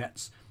teacher who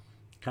gets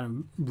kind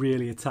of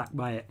really attacked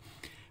by it.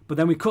 But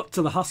then we cut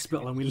to the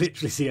hospital and we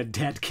literally see a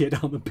dead kid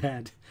on the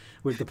bed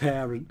with the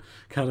parent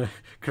kind of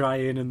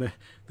crying and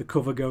the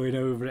cover going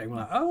over it. And we're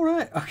like, oh,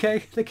 right,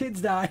 okay, the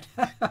kid's died.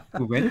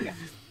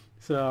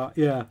 So,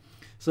 yeah.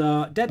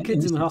 So, dead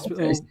kids in the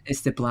hospital. It's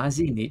the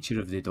blasé nature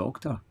of the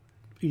doctor.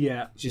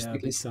 Yeah. Just yeah,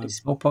 because it's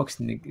smallpox,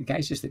 and the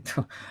guy's just like,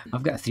 oh,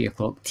 I've got a 3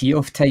 o'clock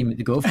tee-off time at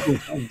the golf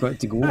course. I've got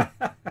to go.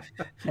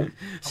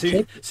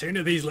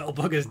 Sooner these little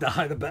buggers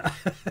die, the better.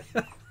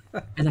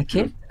 And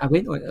I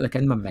went, like,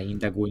 in my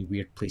mind, I go in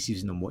weird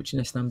places and I'm watching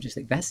this, and I'm just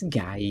like, this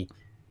guy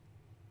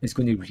is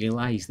going to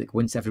realise, like,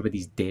 once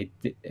everybody's dead,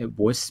 that it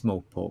was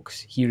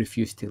smallpox. He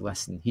refused to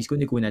listen. He's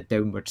going to go in a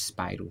downward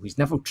spiral. He's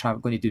never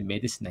going to do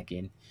medicine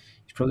again.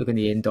 He's probably going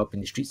to end up in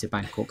the streets of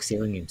Bangkok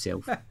selling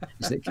himself.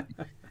 It's like,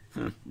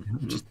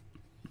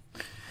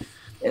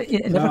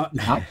 it never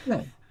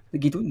happened.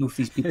 Like, you don't know if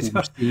these people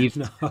were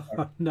saved.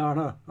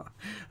 No.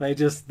 They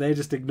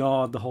just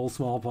ignored the whole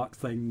smallpox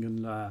thing,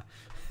 and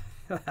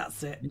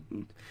that's it.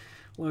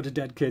 Load of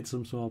dead kids,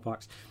 some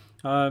smallpox.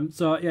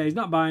 So yeah, he's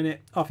not buying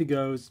it. Off he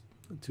goes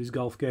to his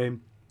golf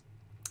game.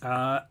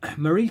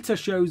 Marita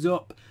shows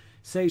up,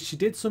 says she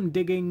did some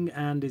digging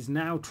and is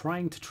now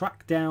trying to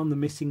track down the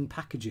missing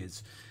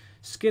packages.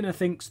 Skinner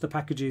thinks the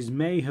packages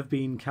may have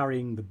been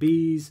carrying the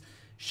bees.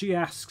 She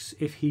asks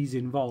if he's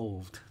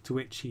involved, to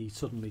which he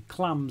suddenly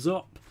clams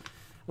up.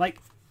 Like,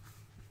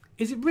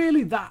 is it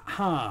really that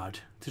hard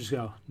to just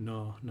go,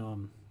 no,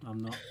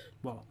 I'm not?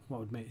 What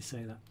would make you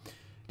say that?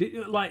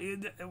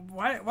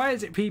 Why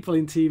is it people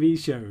in TV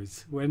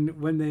shows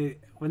when they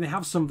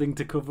have something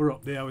to cover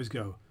up, they always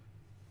go,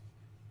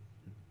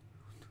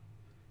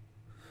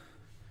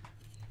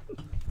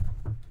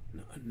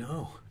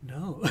 no.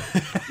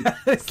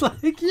 It's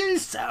like, you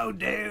so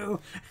do.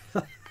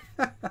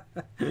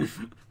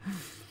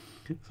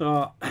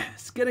 So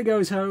Skinner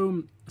goes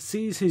home,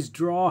 sees his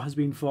drawer has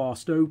been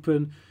forced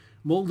open.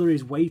 Mulder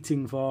is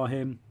waiting for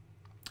him,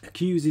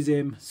 accuses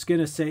him.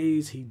 Skinner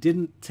says he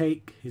didn't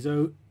take his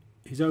own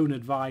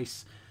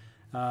advice,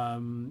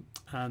 and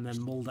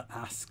then Mulder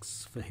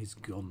asks for his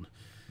gun.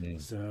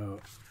 So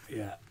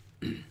yeah,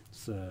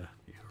 so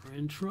you're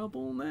in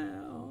trouble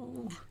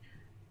now.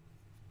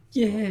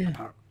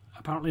 Yeah.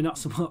 Apparently not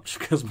so much,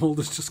 because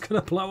Mulder's just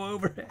going to blow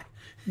over it.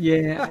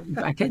 Yeah,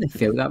 I kind of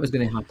felt that was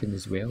going to happen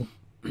as well.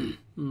 Yeah,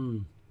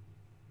 and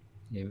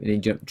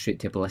then jumped straight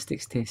to a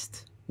ballistics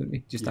test, wouldn't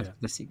we? Just after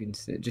the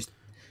sequence,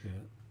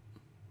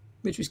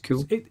 which was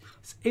cool.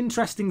 It's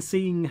interesting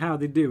seeing how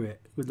they do it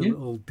with the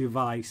little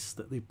device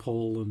that they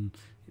pull, and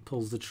it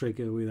pulls the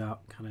trigger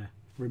without kind of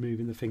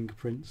removing the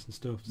fingerprints and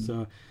stuff.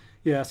 So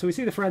yeah, so we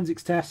see the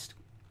forensics test.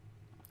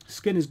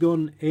 Skinner's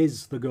gun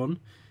is the gun,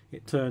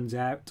 it turns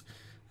out.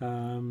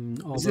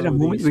 Is there a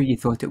moment where you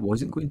thought it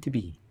wasn't going to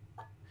be?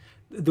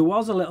 There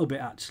was a little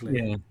bit, actually.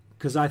 Yeah.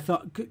 Because I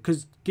thought,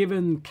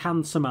 given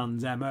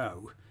Cancerman's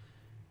MO,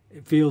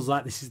 it feels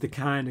like this is the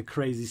kind of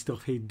crazy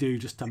stuff he'd do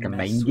just to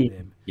mess with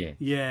him.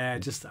 Yeah.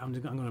 Just I'm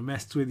going to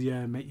mess with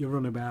you, make you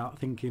run about,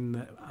 thinking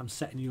that I'm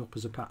setting you up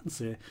as a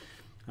patsy.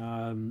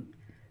 And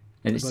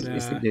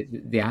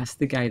they asked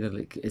the guy, they're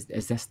like,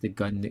 is this the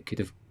gun that could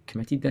have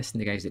committed this?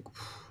 And the guy's like,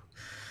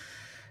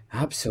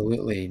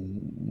 absolutely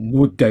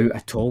no doubt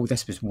at all.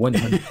 This was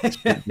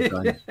 100% the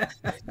gun.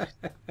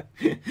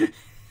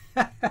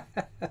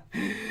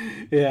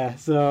 Yeah,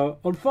 so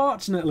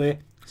unfortunately,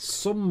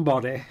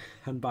 somebody,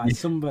 and by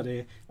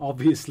somebody,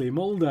 obviously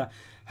Mulder,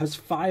 has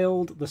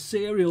filed the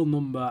serial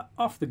number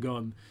off the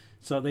gun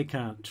so they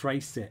can't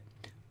trace it.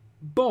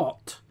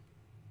 But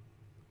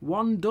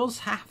one does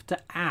have to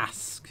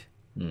ask.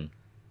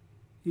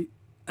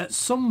 At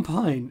some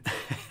point,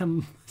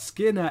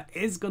 Skinner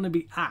is going to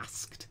be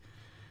asked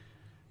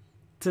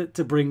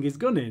to bring his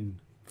gun in.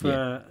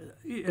 For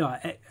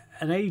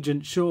an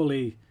agent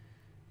surely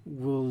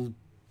will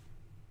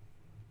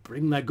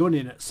bring their gun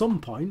in at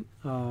some point.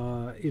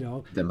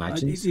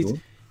 Imagine so.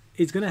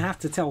 He's going to have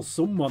to tell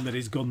someone that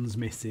his gun's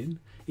missing.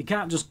 He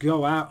can't just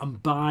go out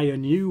and buy a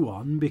new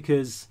one,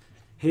 because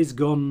his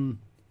gun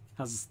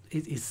has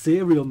his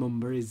serial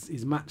number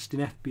is matched in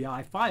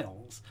FBI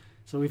files.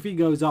 So if he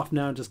goes off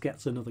now and just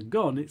gets another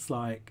gun, it's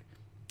like,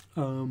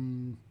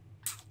 well,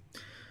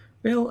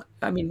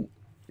 I mean,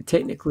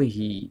 technically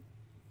he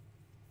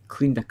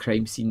cleaned a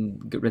crime scene,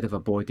 got rid of a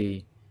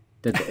body,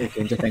 did all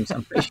kinds of things.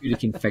 I'm pretty sure he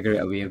can figure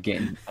out a way of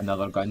getting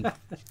another gun.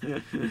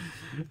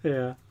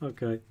 Yeah,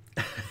 okay.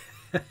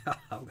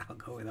 I'll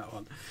go with that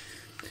one.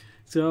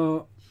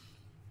 So,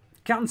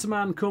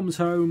 Cancerman comes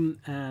home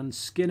and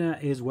Skinner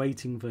is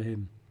waiting for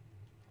him.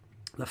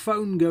 The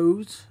phone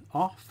goes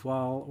off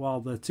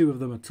while the two of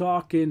them are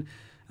talking.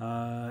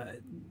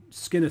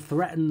 Skinner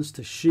threatens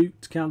to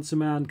shoot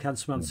Cancerman.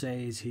 Cancerman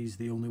says he's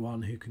the only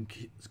one who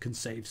can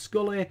save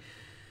Scully.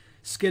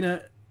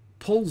 Skinner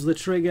pulls the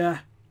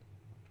trigger,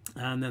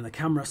 and then the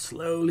camera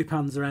slowly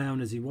pans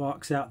around as he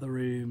walks out the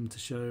room to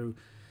show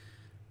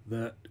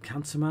that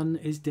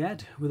Cancerman is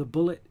dead with a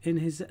bullet in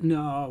his...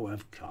 No,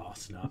 of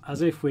course not.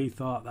 As if we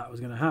thought that was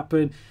going to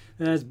happen.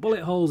 There's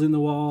bullet holes in the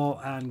wall,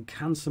 and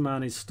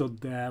Cancerman is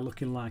stood there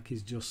looking like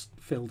he's just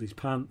filled his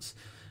pants.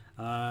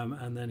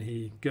 And then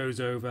he goes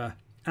over,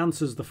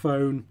 answers the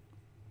phone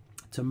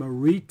to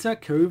Marita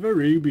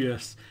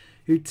Covarrubias,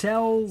 who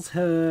tells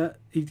her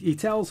he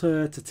tells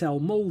her to tell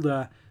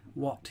Mulder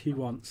what he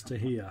wants to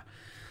hear.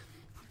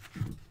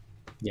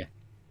 Yeah.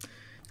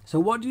 So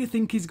what do you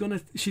think she's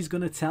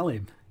gonna tell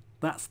him?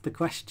 That's the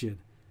question.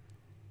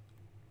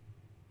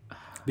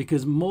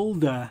 Because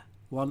Mulder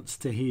wants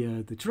to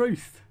hear the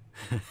truth.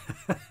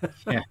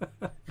 Yeah.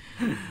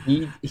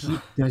 He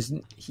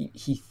doesn't.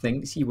 He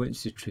thinks he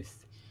wants the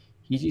truth.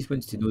 He just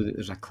wants to know that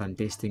there's a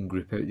clandestine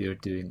group out there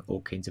doing all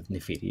kinds of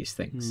nefarious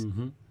things.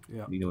 Mm-hmm.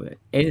 Yeah. You know,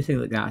 anything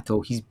like that at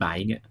all, he's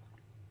buying it.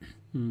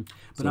 But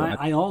So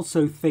I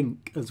also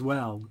think as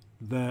well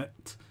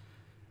that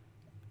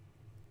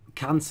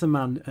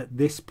Cancerman at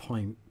this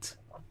point,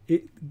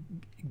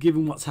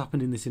 given what's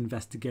happened in this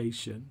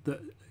investigation, that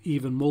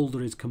even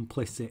Mulder is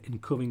complicit in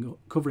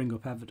covering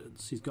up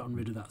evidence. He's gotten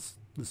rid of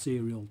the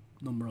serial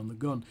number on the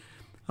gun.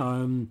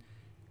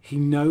 He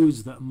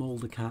knows that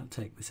Mulder can't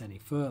take this any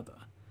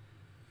further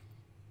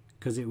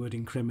because it would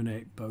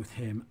incriminate both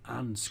him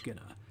and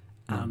Skinner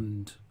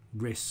and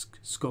risk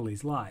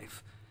Scully's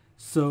life.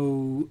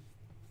 So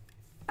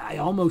I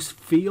almost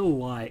feel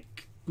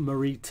like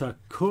Marita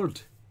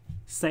could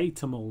say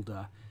to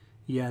Mulder,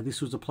 yeah,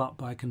 this was a plot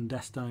by a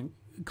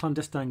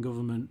clandestine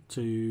government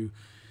to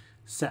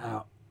set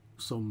out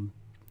some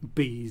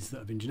bees that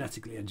have been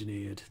genetically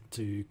engineered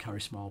to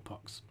carry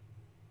smallpox.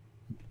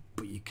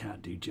 But you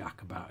can't do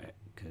jack about it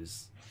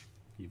because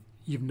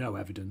you've no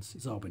evidence.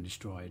 It's all been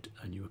destroyed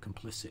and you were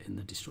complicit in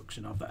the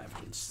destruction of that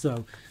evidence.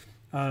 So,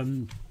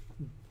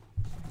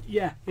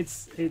 yeah,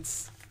 it's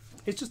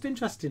just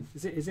interesting.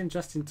 It's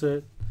interesting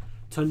to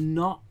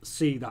not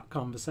see that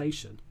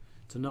conversation,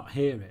 to not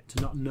hear it,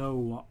 to not know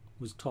what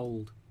was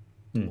told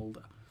to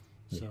Mulder.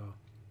 So,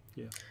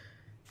 yeah.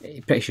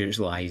 Pretty sure it's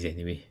lies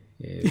anyway.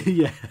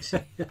 Yeah.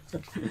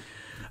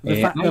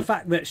 The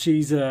fact that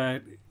she's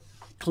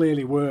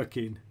clearly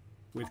working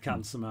with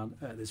Cancerman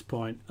at this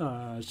point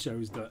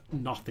shows that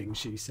nothing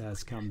she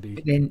says can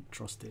be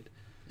trusted.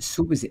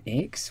 So was it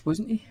X,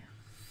 wasn't he?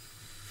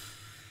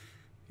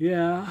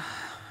 Yeah,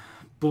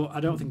 but I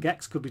don't think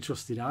X could be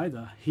trusted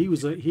either. He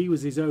was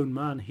his own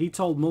man. He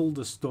told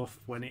Mulder stuff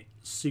when it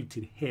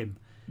suited him,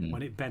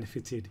 when it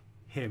benefited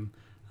him.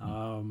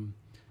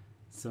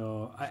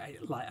 So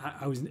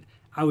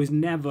I was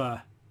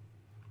never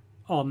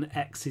on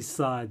X's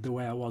side the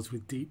way I was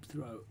with Deep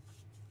Throat.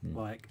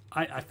 Like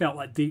I felt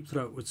like Deep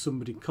Throat was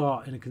somebody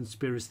caught in a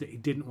conspiracy that he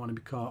didn't want to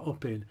be caught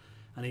up in,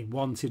 and he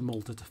wanted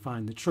Mulder to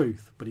find the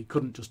truth, but he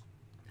couldn't just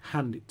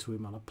hand it to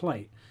him on a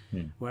plate.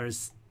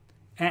 Whereas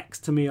X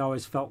to me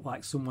always felt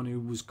like someone who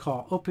was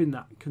caught up in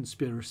that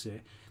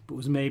conspiracy, but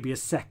was maybe a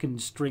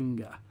second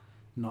stringer,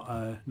 not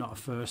a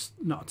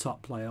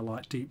top player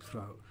like Deep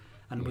Throat,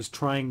 and was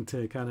trying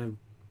to kind of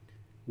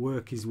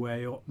work his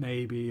way up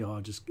maybe,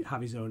 or just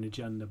have his own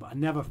agenda. But I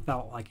never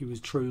felt like he was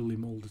truly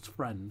Mulder's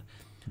friend.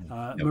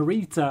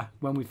 Marita,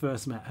 when we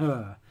first met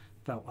her,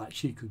 felt like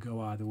she could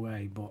go either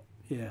way, but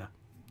yeah.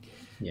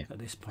 At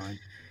this point,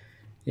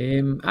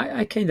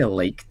 I kind of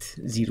liked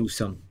Zero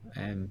Sum.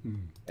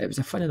 It was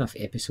a fun enough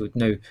episode.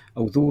 Now,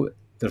 although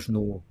there's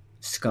no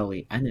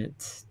Scully in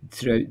it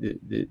throughout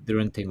the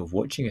runtime of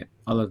watching it,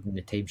 other than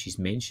the time she's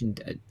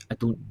mentioned, I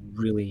don't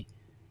really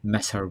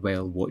miss her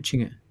while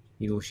watching it.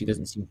 You know, she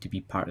doesn't seem to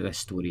be part of this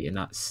story, and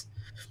that's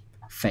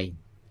fine.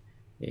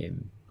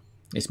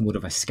 It's more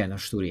of a Skinner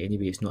story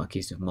anyway. It's not a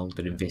case of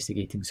Mulder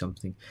investigating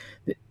something.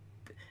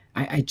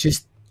 I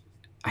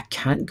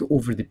can't get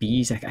over the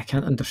bees. I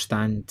can't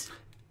understand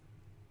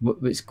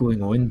what's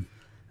going on.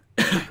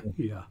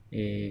 Yeah.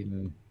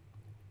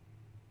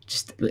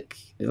 Just like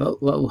a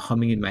little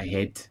humming in my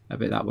head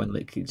about that one.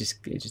 Like it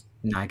just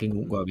nagging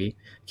won't go away.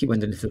 I keep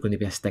wondering if there's going to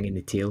be a sting in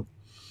the tail.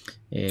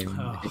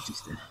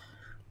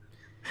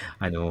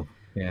 I know.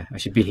 Yeah, I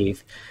should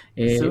behave.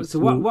 So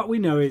what we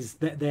know is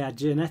that they are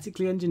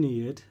genetically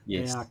engineered.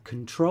 Yes. They are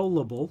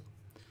controllable.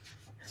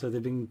 So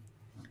they've been,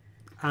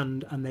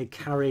 and they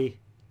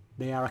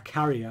are a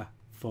carrier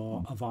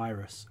for a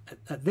virus.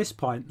 At this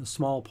point, the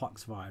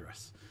smallpox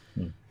virus.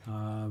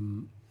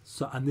 And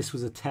this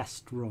was a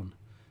test run.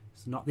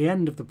 It's not the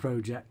end of the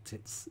project.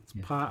 It's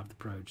part of the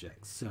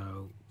project.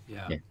 So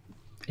yeah.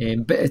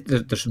 But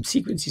there's some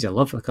sequences I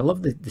love. Like I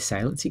love the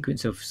silent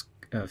sequence of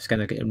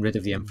Skinner getting rid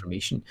of the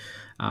information.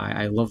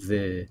 I love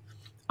the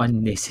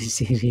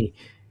unnecessary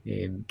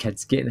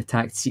kids getting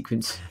attacked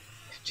sequence.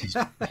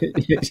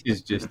 Which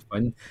is just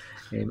fun.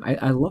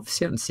 I love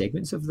certain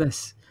segments of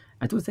this.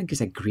 I don't think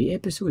it's a great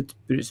episode,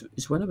 but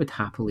it's one I would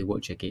happily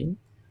watch again.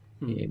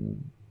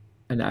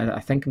 And I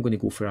think I'm going to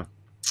go for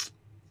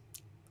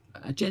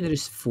a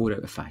generous 4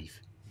 out of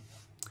 5.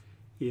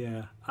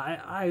 Yeah,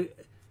 I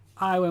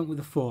went with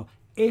a 4.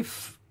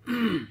 If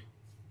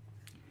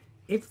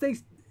they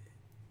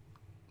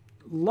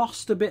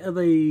lost a bit of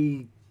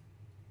the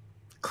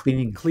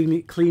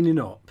cleaning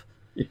up,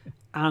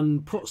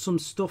 and put some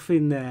stuff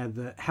in there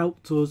that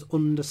helped us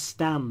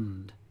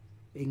understand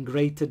in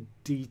greater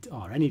detail,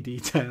 or any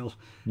detail,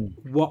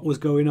 what was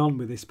going on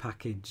with this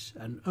package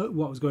and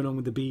what was going on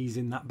with the bees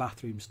in that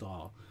bathroom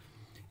stall.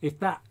 If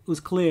that was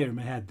clear in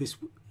my head, this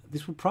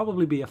would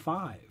probably be a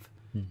 5.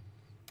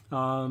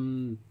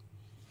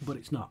 But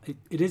it's not.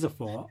 It is a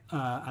 4,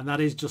 and that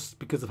is just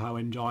because of how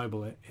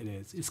enjoyable it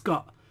is. It's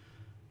got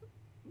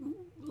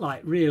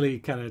like really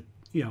kind of,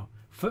 you know,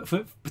 for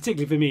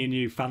particularly for me and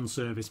you, fan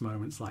service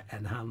moments like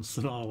Enhance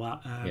and all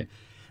that.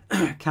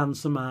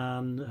 Cancer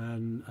Man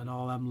and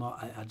all them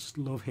lot. I just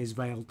love his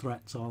veiled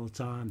threats all the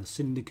time. The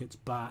Syndicate's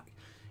back.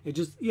 It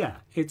just,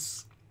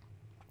 it's.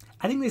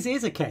 I think this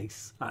is a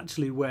case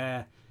actually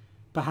where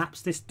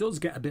perhaps this does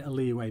get a bit of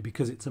leeway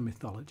because it's a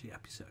mythology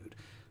episode.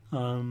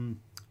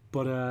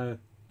 But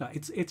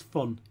it's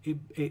fun.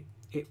 It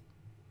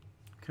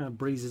kind of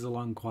breezes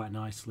along quite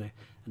nicely,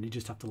 and you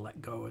just have to let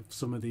go of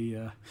some of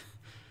the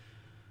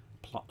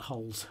plot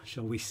holes,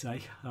 shall we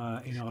say,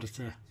 in order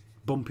to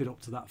bump it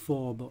up to that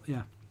 4. But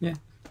yeah,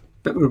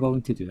 but we're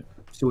willing to do it.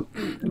 So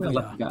we'll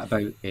look at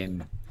about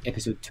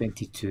episode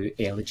 22,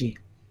 Elegy.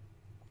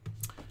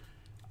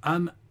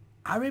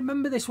 I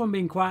remember this one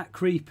being quite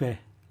creepy.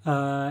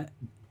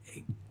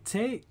 It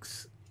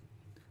takes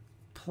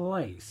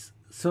place.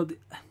 So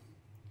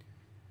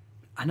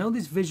I know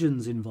there's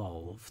visions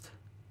involved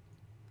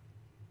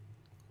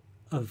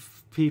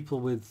of people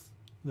with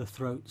the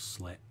throats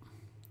slit.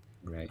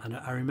 Right. And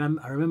I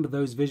remember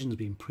those visions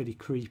being pretty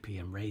creepy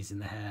and raising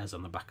the hairs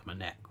on the back of my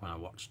neck when I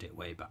watched it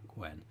way back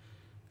when.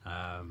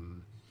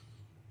 And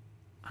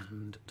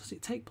does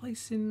it take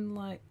place in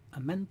like a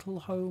mental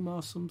home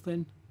or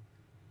something?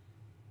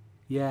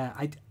 Yeah,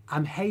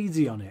 I'm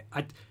hazy on it.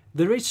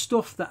 There is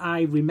stuff that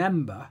I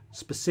remember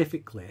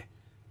specifically,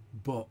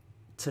 but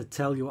to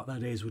tell you what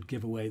that is would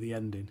give away the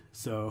ending.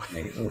 So,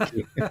 Right,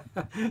 okay.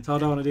 so I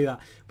don't want to do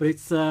that. But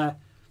it's,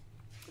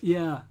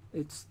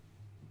 it's.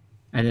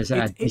 And is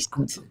that a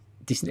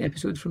decent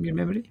episode from your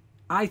memory?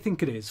 I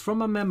think it is. From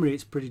my memory,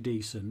 it's pretty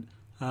decent.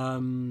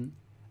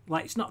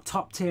 Like, it's not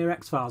top tier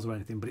X-Files or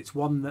anything, but it's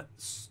one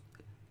that's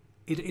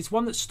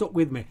stuck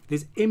with me.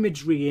 There's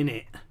imagery in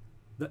it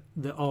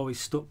that always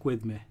stuck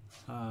with me.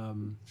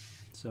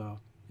 So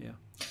yeah.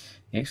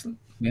 Excellent.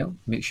 Well,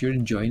 make sure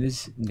and join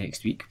us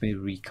next week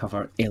when we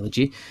cover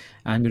Elegy,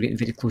 and we're getting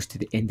very close to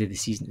the end of the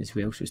season as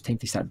well, so it's time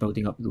to start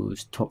building up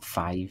those top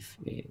 5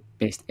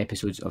 best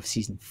episodes of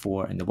season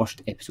 4 and the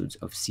worst episodes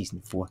of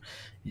season 4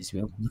 as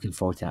well. I'm looking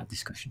forward to that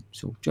discussion.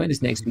 So join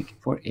us next week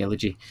for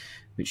Elegy,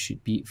 which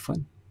should be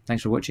fun.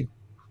 Thanks for watching.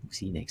 We'll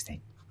see you next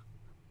time.